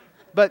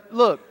 But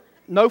look,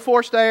 no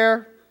forced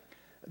air.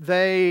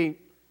 Just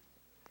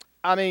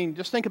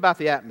think about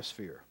the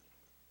atmosphere.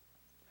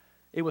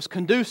 It was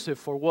conducive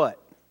for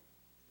what?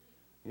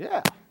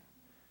 Yeah.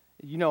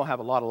 You know,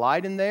 have a lot of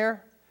light in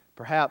there.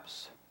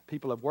 Perhaps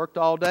people have worked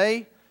all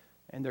day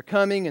and they're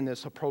coming and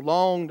there's a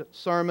prolonged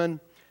sermon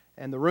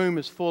and the room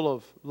is full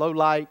of low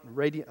light,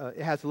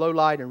 it has low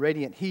light and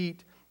radiant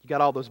heat. You got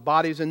all those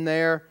bodies in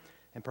there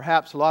and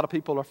perhaps a lot of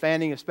people are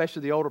fanning,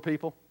 especially the older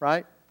people,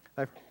 right?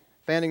 They're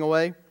fanning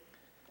away.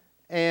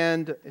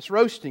 And it's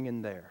roasting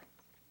in there.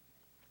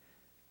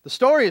 The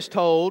story is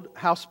told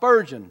how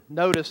Spurgeon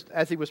noticed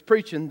as he was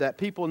preaching that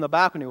people in the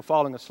balcony were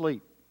falling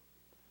asleep.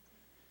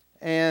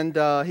 And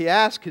he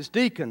asked his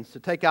deacons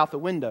to take out the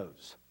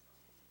windows.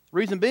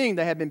 Reason being,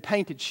 they had been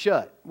painted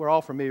shut. We're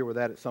all familiar with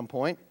that at some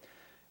point.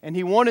 And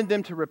he wanted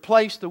them to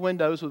replace the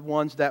windows with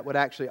ones that would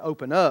actually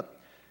open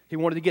up. He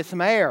wanted to get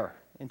some air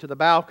into the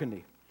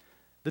balcony.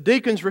 The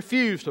deacons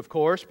refused, of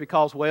course,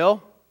 because,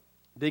 well,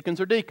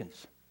 deacons are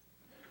deacons.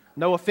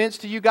 No offense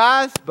to you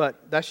guys,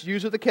 but that's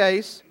usually the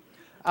case.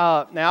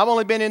 Now, I've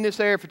only been in this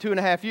area for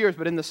 2.5 years,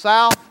 but in the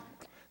South,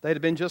 they'd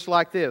have been just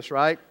like this,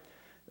 right?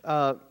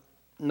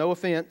 No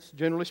offense,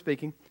 generally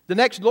speaking. The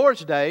next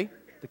Lord's Day,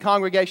 the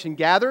congregation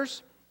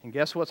gathers, and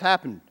guess what's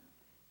happened?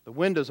 The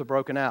windows are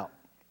broken out.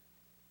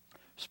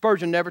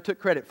 Spurgeon never took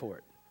credit for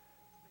it.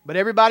 But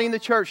everybody in the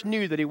church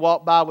knew that he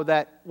walked by with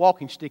that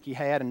walking stick he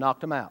had and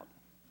knocked them out.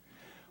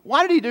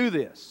 Why did he do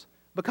this?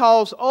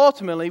 Because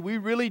ultimately, we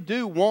really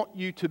do want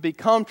you to be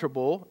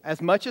comfortable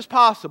as much as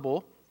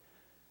possible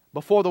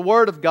before the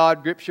Word of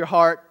God grips your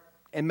heart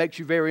and makes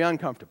you very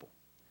uncomfortable.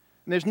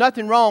 And there's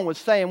nothing wrong with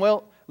saying,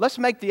 well, let's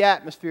make the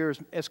atmosphere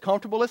as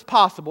comfortable as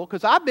possible,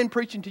 because I've been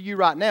preaching to you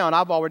right now, and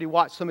I've already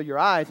watched some of your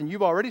eyes, and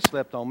you've already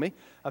slept on me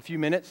a few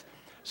minutes.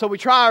 So we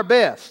try our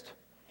best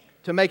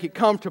to make it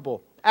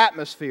comfortable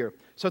atmosphere.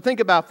 So think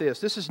about this.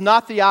 This is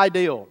not the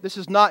ideal. This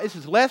is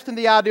less than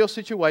the ideal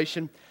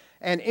situation.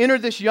 And enter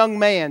this young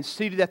man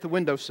seated at the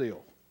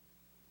windowsill.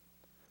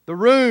 The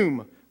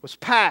room was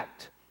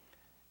packed,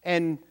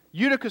 and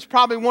Eutychus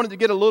probably wanted to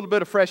get a little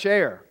bit of fresh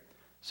air.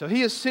 So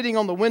he is sitting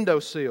on the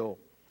windowsill,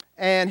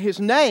 and his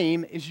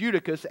name is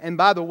Eutychus, and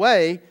by the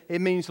way,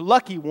 it means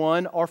lucky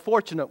one or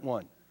fortunate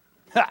one.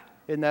 Ha!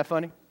 Isn't that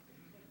funny?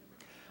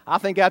 I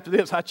think after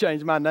this I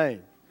changed my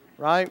name,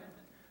 right?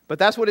 But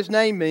that's what his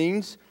name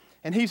means,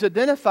 and he's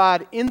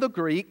identified in the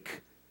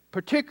Greek,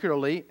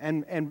 particularly,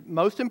 and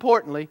most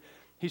importantly,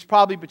 he's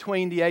probably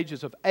between the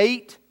ages of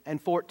 8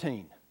 and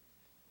 14.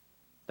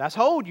 That's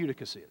how old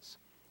Eutychus is.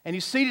 And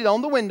he's seated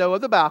on the window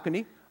of the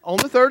balcony, on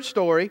the 3rd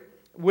story,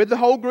 with the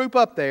whole group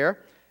up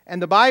there.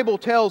 And the Bible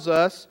tells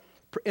us,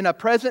 in a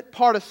present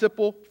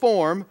participle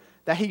form,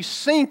 that he's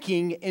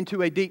sinking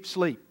into a deep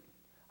sleep.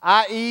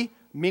 I.e.,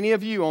 many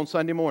of you on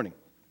Sunday morning.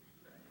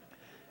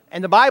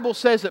 And the Bible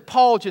says that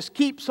Paul just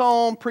keeps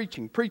on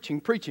preaching.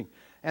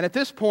 And at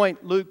this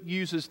point, Luke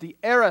uses the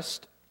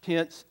aorist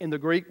tense in the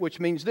Greek, which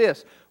means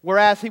this.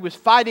 Whereas he was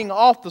fighting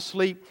off the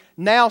sleep,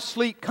 now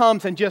sleep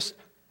comes and just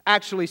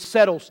actually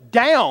settles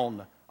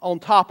down on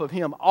top of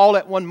him all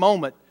at one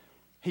moment.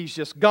 He's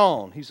just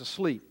gone. He's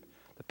asleep.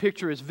 The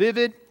picture is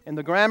vivid in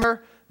the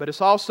grammar, but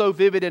it's also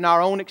vivid in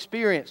our own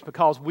experience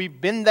because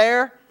we've been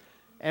there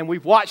and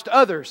we've watched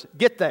others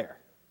get there.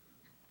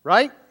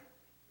 Right?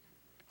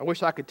 I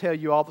wish I could tell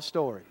you all the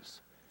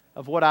stories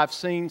of what I've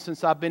seen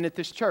since I've been at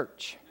this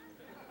church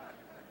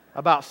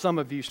about some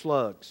of you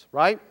slugs,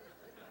 right?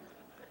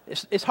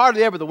 It's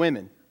hardly ever the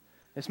women.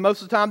 It's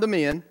most of the time the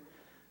men.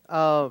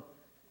 The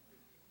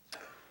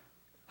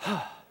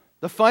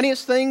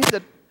funniest thing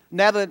that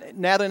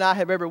Natalie and I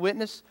have ever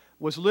witnessed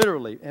was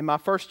literally in my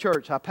first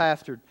church I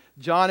pastored,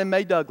 John and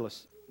May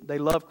Douglas. They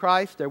love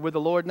Christ. They're with the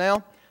Lord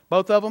now,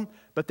 both of them.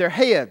 But their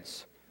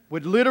heads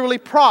would literally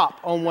prop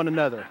on one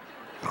another.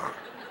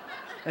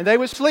 And they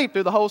would sleep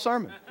through the whole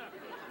sermon.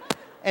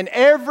 And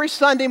every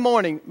Sunday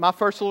morning, my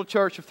first little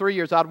church of 3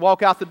 years, I'd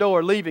walk out the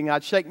door leaving.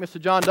 I'd shake Mr.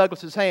 John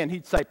Douglas's hand.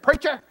 He'd say,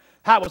 "Preacher,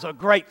 that was a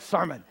great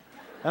sermon."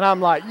 And I'm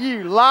like,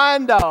 "You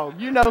lying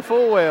dog, you know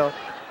full well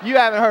you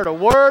haven't heard a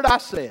word I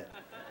said."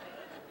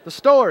 The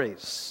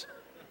stories.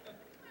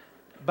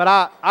 But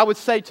I would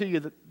say to you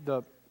that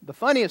the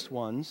funniest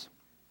ones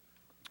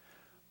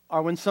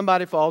are when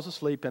somebody falls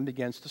asleep and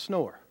begins to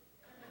snore.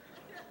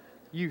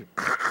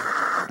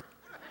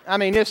 I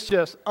mean, it's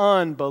just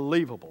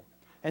unbelievable.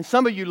 And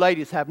some of you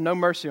ladies have no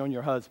mercy on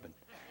your husband.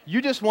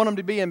 You just want him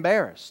to be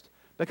embarrassed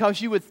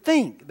because you would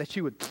think that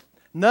you would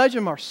nudge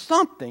him or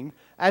something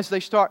as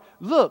they start.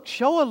 Look,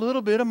 show a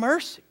little bit of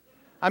mercy.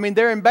 I mean,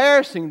 they're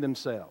embarrassing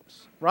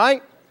themselves,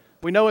 right?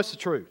 We know it's the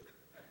truth.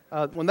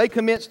 When they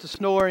commence to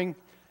snoring,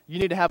 you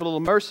need to have a little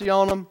mercy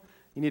on them.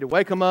 You need to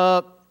wake them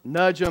up,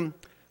 nudge them.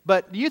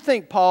 But do you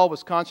think Paul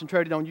was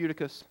concentrated on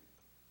Eutychus?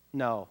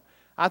 No.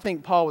 I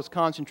think Paul was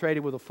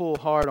concentrated with a full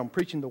heart on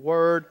preaching the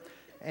Word,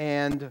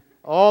 and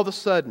all of a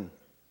sudden,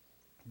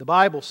 the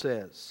Bible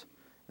says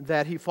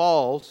that he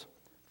falls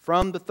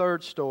from the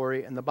 3rd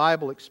story, and the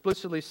Bible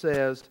explicitly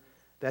says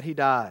that he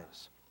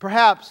dies.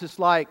 Perhaps it's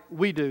like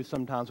we do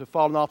sometimes. We've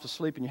fallen off to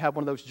sleep, and you have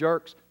one of those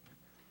jerks,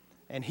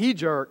 and he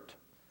jerked,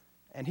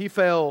 and he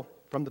fell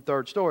from the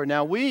 3rd story.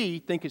 Now, we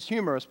think it's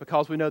humorous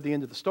because we know the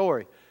end of the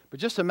story, but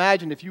just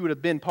imagine if you would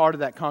have been part of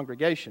that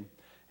congregation,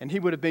 and he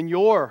would have been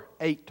your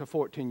 8 to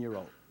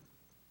 14-year-old.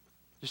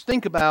 Just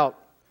think about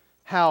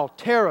how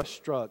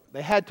terror-struck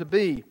they had to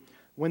be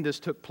when this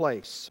took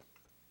place.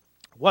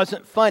 It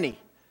wasn't funny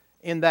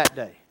in that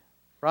day,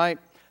 right?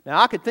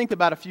 Now, I could think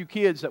about a few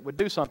kids that would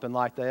do something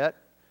like that.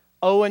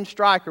 Owen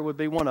Stryker would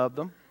be one of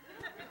them.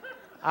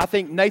 I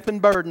think Nathan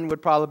Burden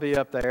would probably be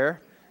up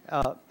there.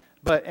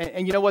 But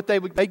you know what?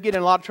 They'd get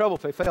in a lot of trouble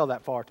if they fell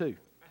that far, too.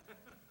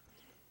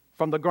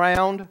 From the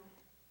ground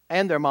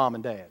and their mom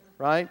and dad,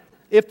 right?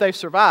 If they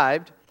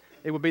survived,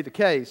 it would be the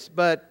case.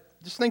 But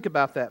just think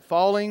about that,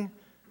 falling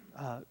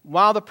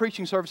while the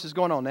preaching service is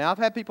going on. Now, I've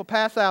had people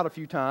pass out a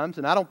few times,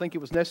 and I don't think it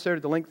was necessarily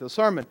the length of the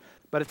sermon,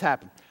 but it's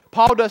happened.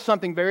 Paul does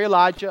something very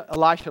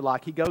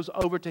Elisha-like. He goes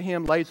over to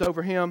him, lays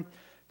over him,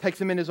 takes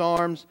him in his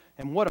arms,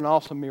 and what an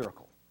awesome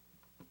miracle.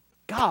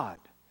 God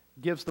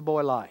gives the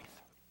boy life.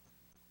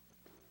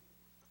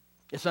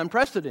 It's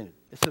unprecedented.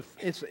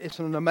 It's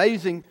an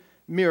amazing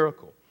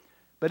miracle.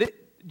 But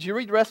did you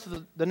read the rest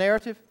of the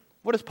narrative?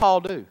 What does Paul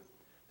do?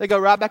 They go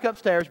right back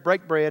upstairs,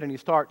 break bread, and he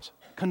starts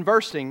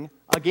conversing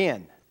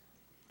again.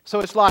 So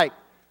it's like,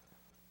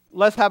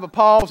 let's have a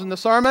pause in the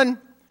sermon.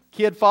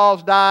 Kid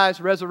falls, dies,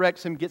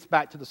 resurrects him, gets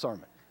back to the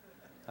sermon.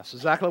 That's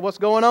exactly what's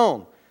going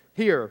on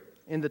here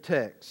in the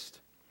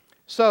text.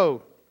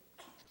 So,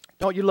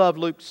 don't you love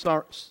Luke's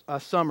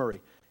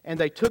summary? And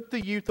they took the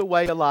youth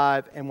away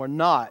alive and were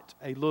not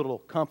a little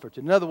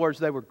comforted. In other words,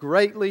 they were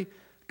greatly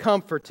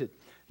comforted.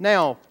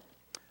 Now,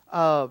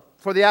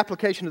 for the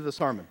application of the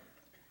sermon.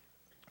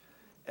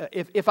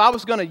 If I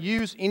was going to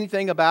use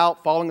anything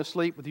about falling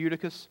asleep with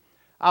Eutychus,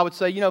 I would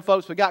say,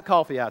 folks, we got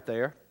coffee out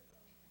there.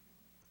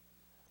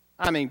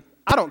 I mean,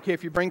 I don't care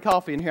if you bring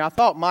coffee in here. I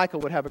thought Michael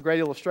would have a great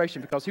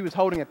illustration because he was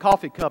holding a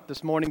coffee cup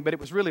this morning, but it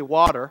was really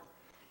water.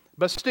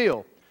 But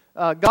still,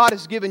 God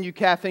has given you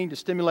caffeine to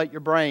stimulate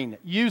your brain.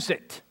 Use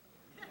it.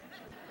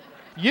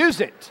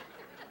 Use it.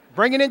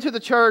 Bring it into the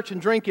church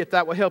and drink it.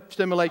 That will help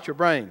stimulate your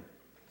brain.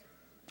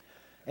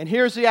 And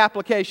here's the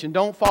application.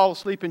 Don't fall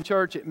asleep in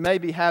church. It may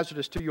be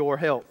hazardous to your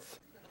health.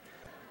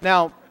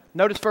 Now,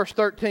 notice verse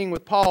 13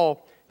 with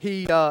Paul.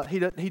 He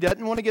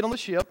doesn't want to get on the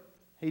ship.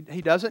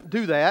 He doesn't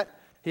do that.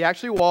 He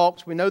actually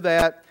walks. We know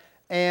that.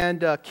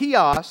 And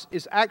Chios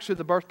is actually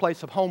the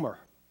birthplace of Homer,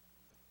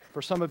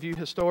 for some of you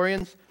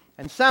historians.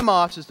 And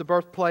Samos is the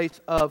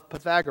birthplace of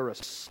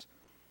Pythagoras.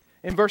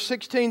 In verse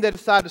 16, they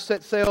decide to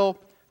set sail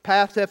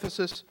past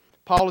Ephesus.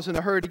 Paul is in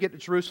a hurry to get to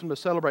Jerusalem to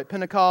celebrate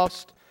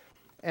Pentecost.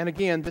 And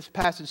again, this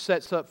passage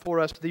sets up for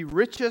us the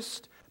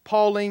richest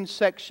Pauline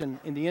section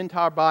in the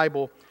entire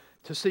Bible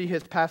to see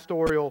his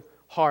pastoral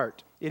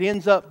heart. It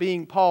ends up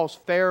being Paul's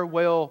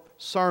farewell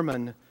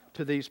sermon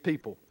to these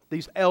people,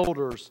 these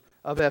elders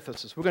of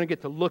Ephesus. We're going to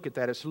get to look at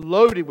that. It's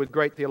loaded with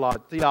great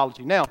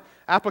theology. Now,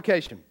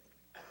 application.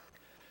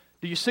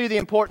 Do you see the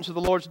importance of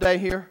the Lord's Day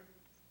here?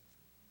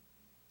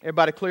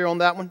 Everybody clear on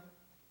that one?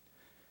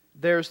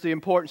 There's the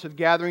importance of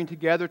gathering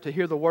together to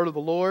hear the word of the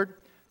Lord,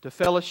 to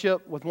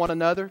fellowship with one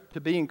another, to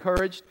be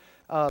encouraged.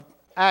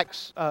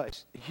 Hebrews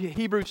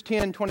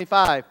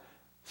 10:25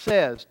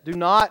 says, "Do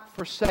not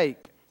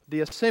forsake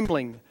the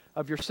assembling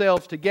of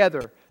yourselves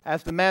together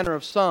as the manner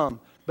of some,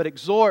 but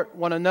exhort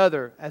one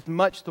another as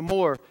much the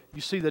more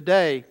you see the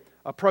day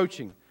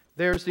approaching."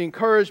 There's the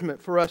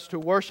encouragement for us to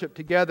worship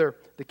together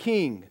the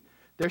King.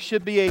 There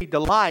should be a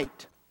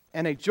delight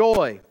and a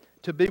joy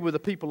to be with the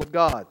people of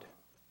God.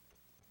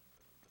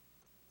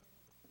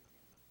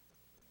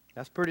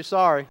 That's pretty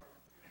sorry.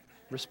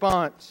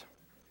 Response.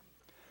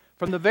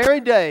 From the very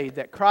day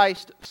that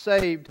Christ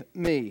saved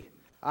me,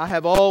 I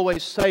have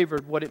always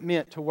savored what it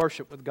meant to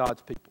worship with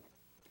God's people.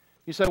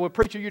 You say, well,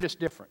 preacher, you're just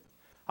different.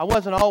 I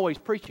wasn't always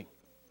preaching.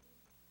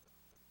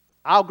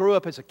 I grew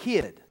up as a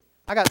kid.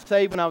 I got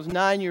saved when I was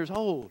 9 years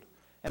old.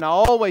 And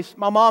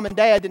my mom and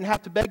dad didn't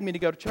have to beg me to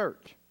go to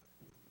church.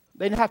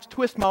 They didn't have to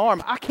twist my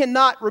arm. I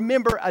cannot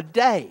remember a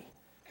day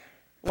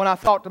when I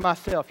thought to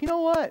myself, you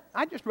know what?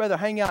 I'd just rather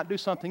hang out and do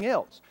something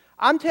else.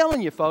 I'm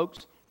telling you,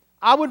 folks,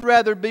 I would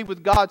rather be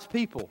with God's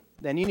people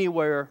than anything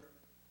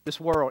this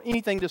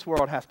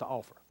world has to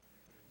offer.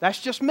 That's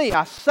just me.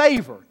 I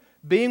savor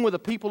being with the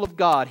people of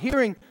God,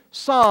 hearing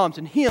psalms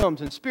and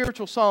hymns and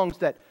spiritual songs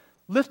that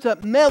lift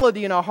up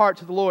melody in our heart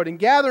to the Lord and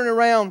gathering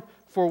around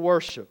for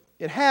worship.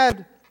 It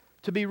had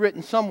to be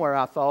written somewhere,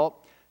 I thought,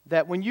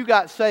 that when you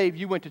got saved,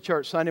 you went to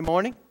church Sunday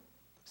morning,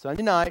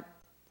 Sunday night,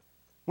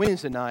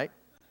 Wednesday night,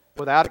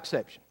 without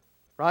exception,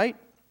 right?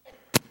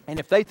 And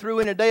if they threw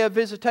in a day of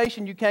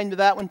visitation, you came to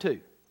that one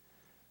too.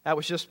 That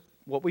was just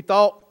what we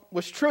thought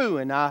was true,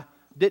 and I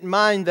didn't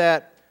mind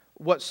that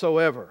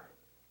whatsoever.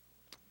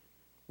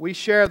 We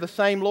share the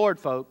same Lord,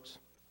 folks.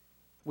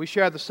 We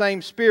share the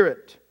same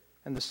Spirit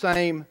and the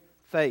same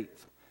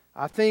faith.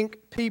 I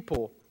think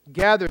people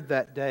gathered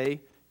that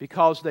day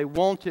because they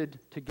wanted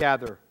to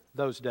gather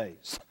those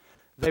days.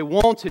 They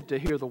wanted to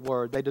hear the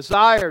Word. They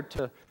desired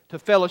to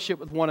fellowship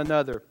with one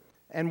another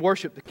and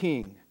worship the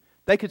King.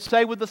 They could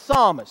say with the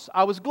psalmist,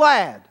 I was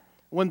glad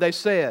when they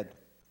said,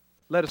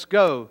 let us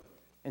go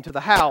into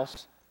the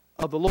house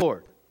of the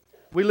Lord.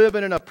 We live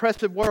in an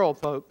oppressive world,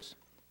 folks,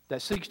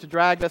 that seeks to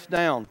drag us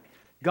down.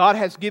 God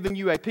has given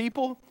you a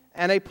people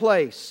and a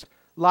place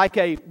like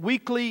a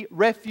weekly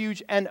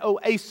refuge and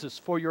oasis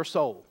for your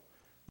soul.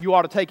 You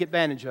ought to take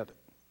advantage of it.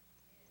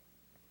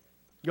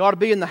 You ought to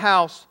be in the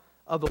house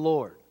of the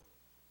Lord.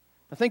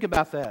 Now think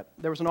about that.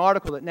 There was an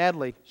article that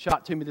Natalie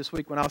shot to me this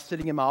week when I was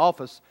sitting in my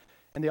office,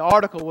 and the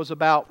article was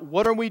about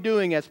what are we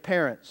doing as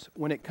parents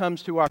when it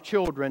comes to our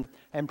children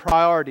and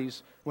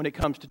priorities when it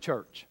comes to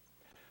church.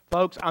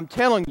 Folks, I'm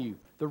telling you,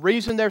 the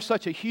reason there's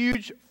such a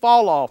huge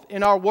fall off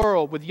in our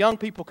world with young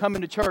people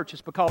coming to church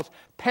is because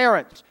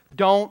parents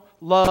don't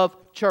love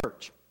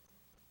church.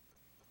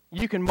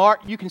 You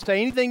can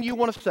say anything you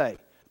want to say,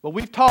 but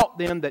we've taught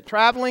them that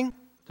traveling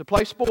to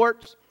play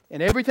sports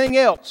and everything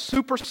else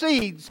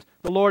supersedes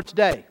the Lord's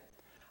Day.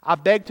 I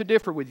beg to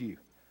differ with you.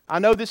 I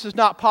know this is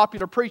not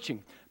popular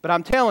preaching, but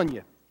I'm telling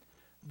you,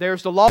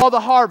 there's the law of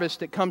the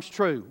harvest that comes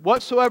true.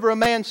 Whatsoever a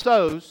man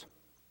sows,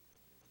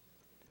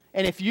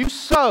 And if you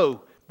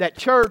sow that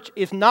church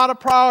is not a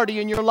priority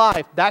in your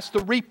life, that's the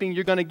reaping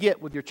you're going to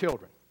get with your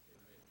children.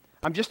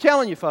 I'm just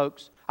telling you,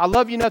 folks. I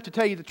love you enough to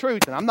tell you the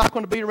truth, and I'm not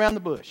going to beat around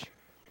the bush.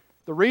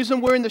 The reason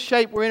we're in the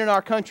shape we're in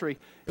our country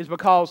is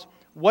because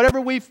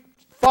whatever we've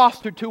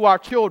fostered to our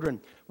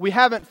children, we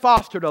haven't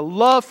fostered a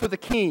love for the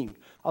King,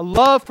 a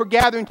love for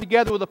gathering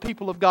together with the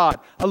people of God,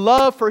 a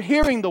love for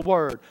hearing the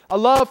Word, a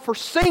love for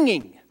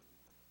singing.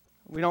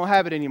 We don't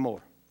have it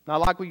anymore,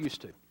 not like we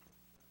used to.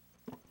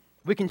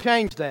 We can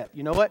change that.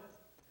 You know what?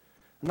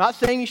 I'm not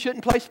saying you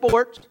shouldn't play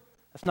sports.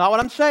 That's not what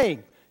I'm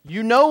saying.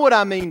 You know what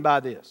I mean by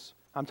this.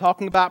 I'm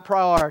talking about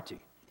priority.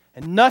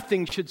 And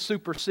nothing should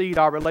supersede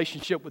our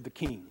relationship with the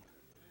King.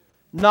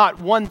 Not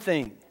one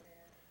thing.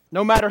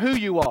 No matter who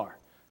you are.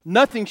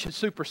 Nothing should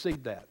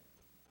supersede that.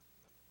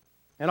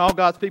 And all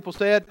God's people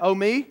said, oh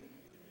me?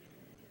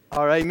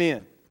 All right,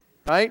 amen.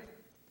 Right?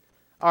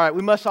 All right,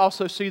 we must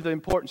also see the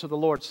importance of the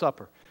Lord's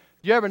Supper.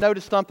 You ever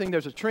notice something?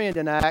 There's a trend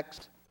in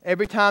Acts.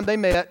 Every time they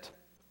met,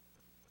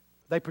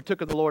 they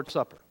partook of the Lord's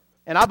Supper.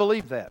 And I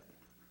believe that.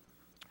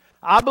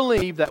 I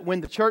believe that when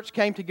the church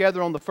came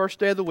together on the first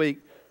day of the week,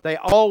 they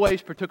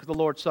always partook of the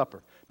Lord's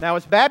Supper. Now,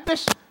 as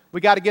Baptists,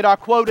 we got to get our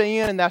quota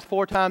in, and that's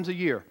 4 times a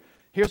year.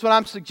 Here's what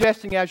I'm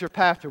suggesting as your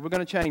pastor. We're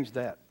going to change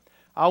that.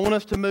 I want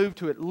us to move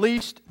to at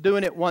least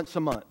doing it once a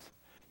month.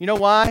 You know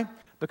why?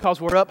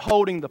 Because we're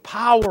upholding the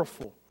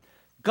powerful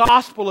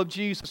gospel of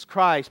Jesus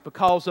Christ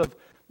because of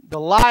the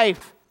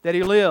life that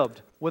He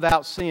lived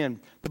without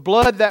sin, the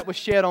blood that was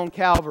shed on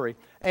Calvary.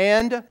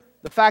 And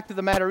the fact of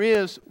the matter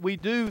is, we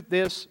do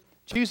this.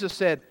 Jesus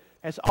said,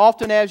 as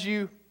often as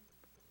you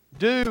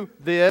do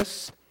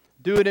this,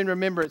 do it in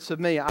remembrance of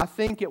me. I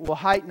think it will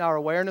heighten our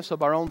awareness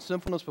of our own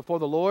sinfulness before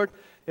the Lord.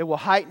 It will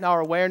heighten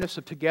our awareness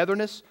of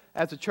togetherness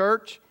as a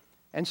church.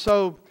 And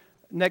so,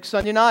 next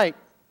Sunday night,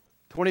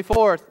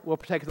 24th, we'll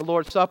partake of the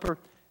Lord's Supper,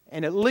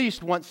 and at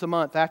least once a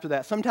month after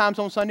that. Sometimes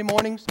on Sunday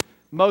mornings,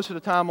 most of the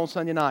time on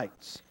Sunday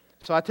nights.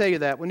 So I tell you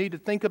that. We need to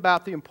think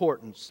about the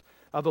importance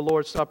of the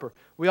Lord's Supper.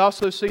 We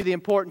also see the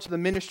importance of the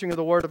ministering of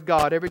the Word of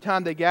God. Every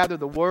time they gathered,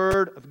 the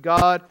Word of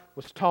God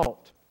was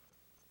taught.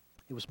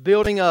 It was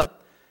building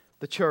up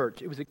the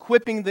church. It was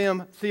equipping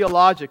them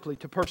theologically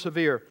to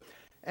persevere.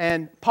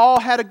 And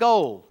Paul had a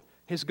goal.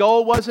 His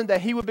goal wasn't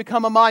that he would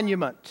become a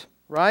monument,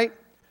 right?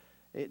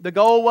 The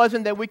goal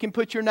wasn't that we can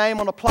put your name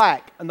on a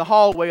plaque in the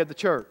hallway of the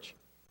church.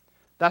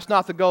 That's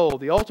not the goal.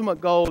 The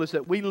ultimate goal is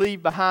that we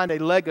leave behind a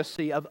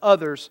legacy of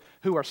others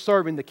who are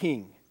serving the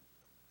King.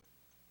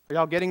 Are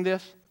y'all getting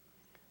this?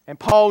 And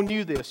Paul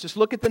knew this. Just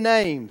look at the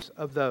names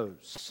of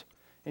those.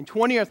 In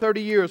 20 or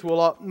 30 years,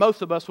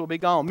 most of us will be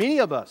gone. Many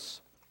of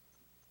us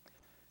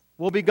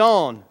will be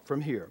gone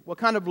from here. What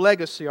kind of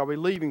legacy are we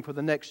leaving for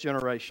the next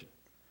generation?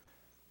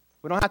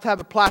 We don't have to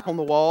have a plaque on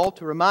the wall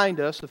to remind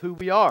us of who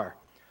we are.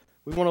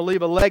 We want to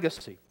leave a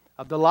legacy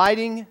of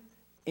delighting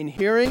in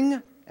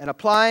hearing and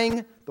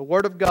applying the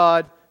Word of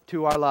God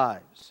to our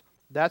lives.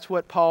 That's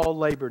what Paul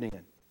labored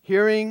in.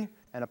 Hearing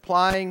and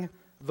applying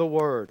the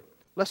Word.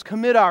 Let's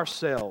commit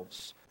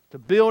ourselves to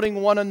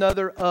building one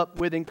another up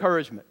with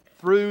encouragement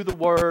through the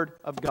Word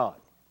of God.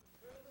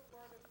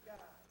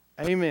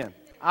 Amen.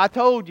 I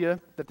told you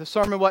that the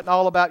sermon wasn't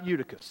all about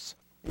Eutychus,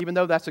 even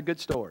though that's a good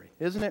story,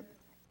 isn't it?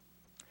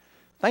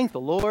 Thank the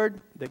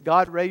Lord that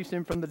God raised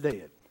him from the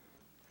dead.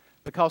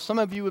 Because some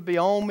of you would be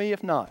on me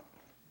if not.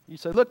 You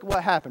say, look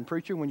what happened,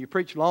 preacher, when you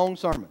preach long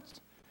sermons.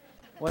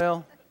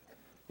 Well,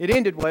 it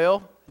ended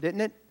well,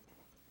 didn't it?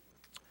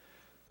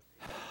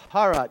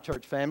 All right,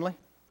 church family.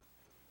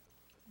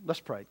 Let's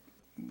pray.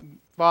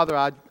 Father,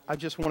 I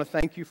just want to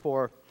thank you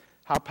for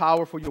how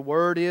powerful your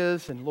word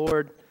is. And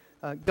Lord,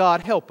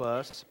 God, help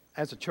us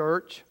as a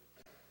church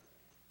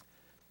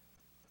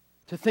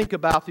to think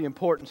about the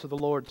importance of the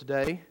Lord's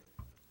Day,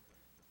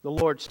 the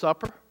Lord's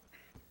Supper,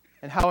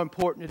 and how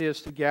important it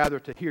is to gather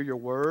to hear your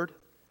word.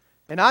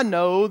 And I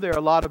know there are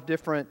a lot of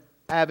different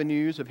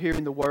avenues of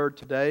hearing the word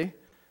today,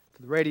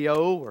 the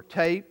radio or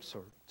tapes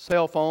or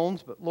cell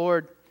phones, but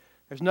Lord,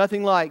 there's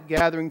nothing like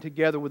gathering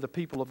together with the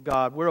people of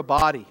God. We're a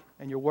body,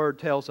 and your word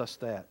tells us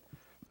that.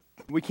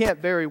 We can't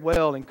very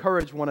well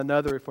encourage one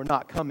another if we're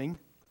not coming.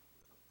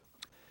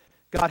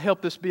 God,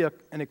 help this be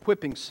an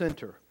equipping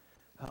center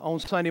on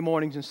Sunday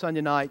mornings and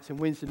Sunday nights and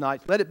Wednesday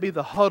nights. Let it be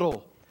the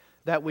huddle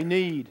that we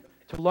need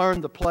to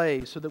learn the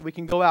plays so that we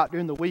can go out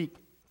during the week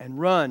and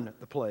run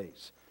the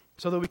plays,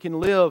 so that we can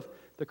live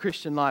the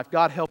Christian life.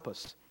 God, help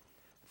us.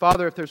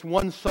 Father, if there's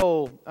one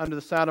soul under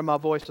the sound of my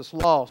voice that's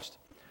lost,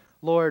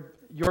 Lord,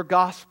 your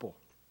gospel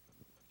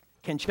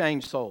can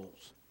change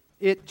souls.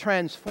 It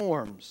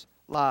transforms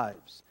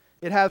lives.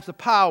 It has the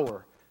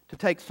power to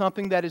take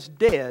something that is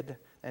dead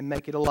and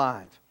make it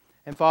alive.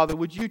 And Father,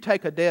 would you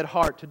take a dead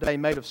heart today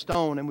made of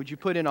stone and would you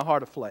put in a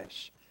heart of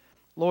flesh?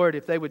 Lord,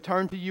 if they would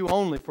turn to you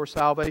only for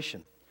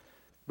salvation,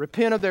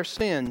 repent of their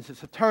sins,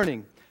 it's a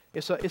turning.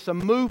 It's a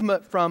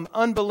movement from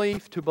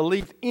unbelief to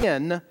belief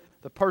in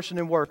the person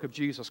and work of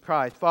Jesus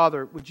Christ.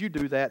 Father, would you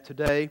do that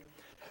today?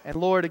 And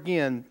Lord,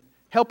 again,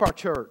 help our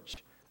church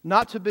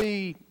not to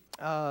be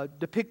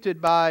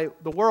depicted by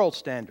the world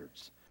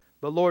standards,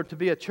 but Lord, to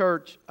be a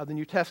church of the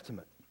New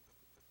Testament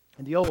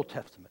and the Old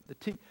Testament.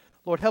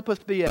 Lord, help us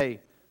be a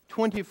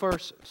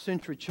 21st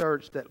century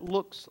church that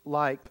looks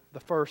like the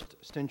first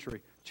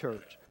century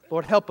church.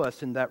 Lord, help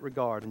us in that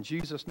regard. In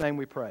Jesus' name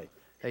we pray.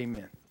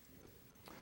 Amen.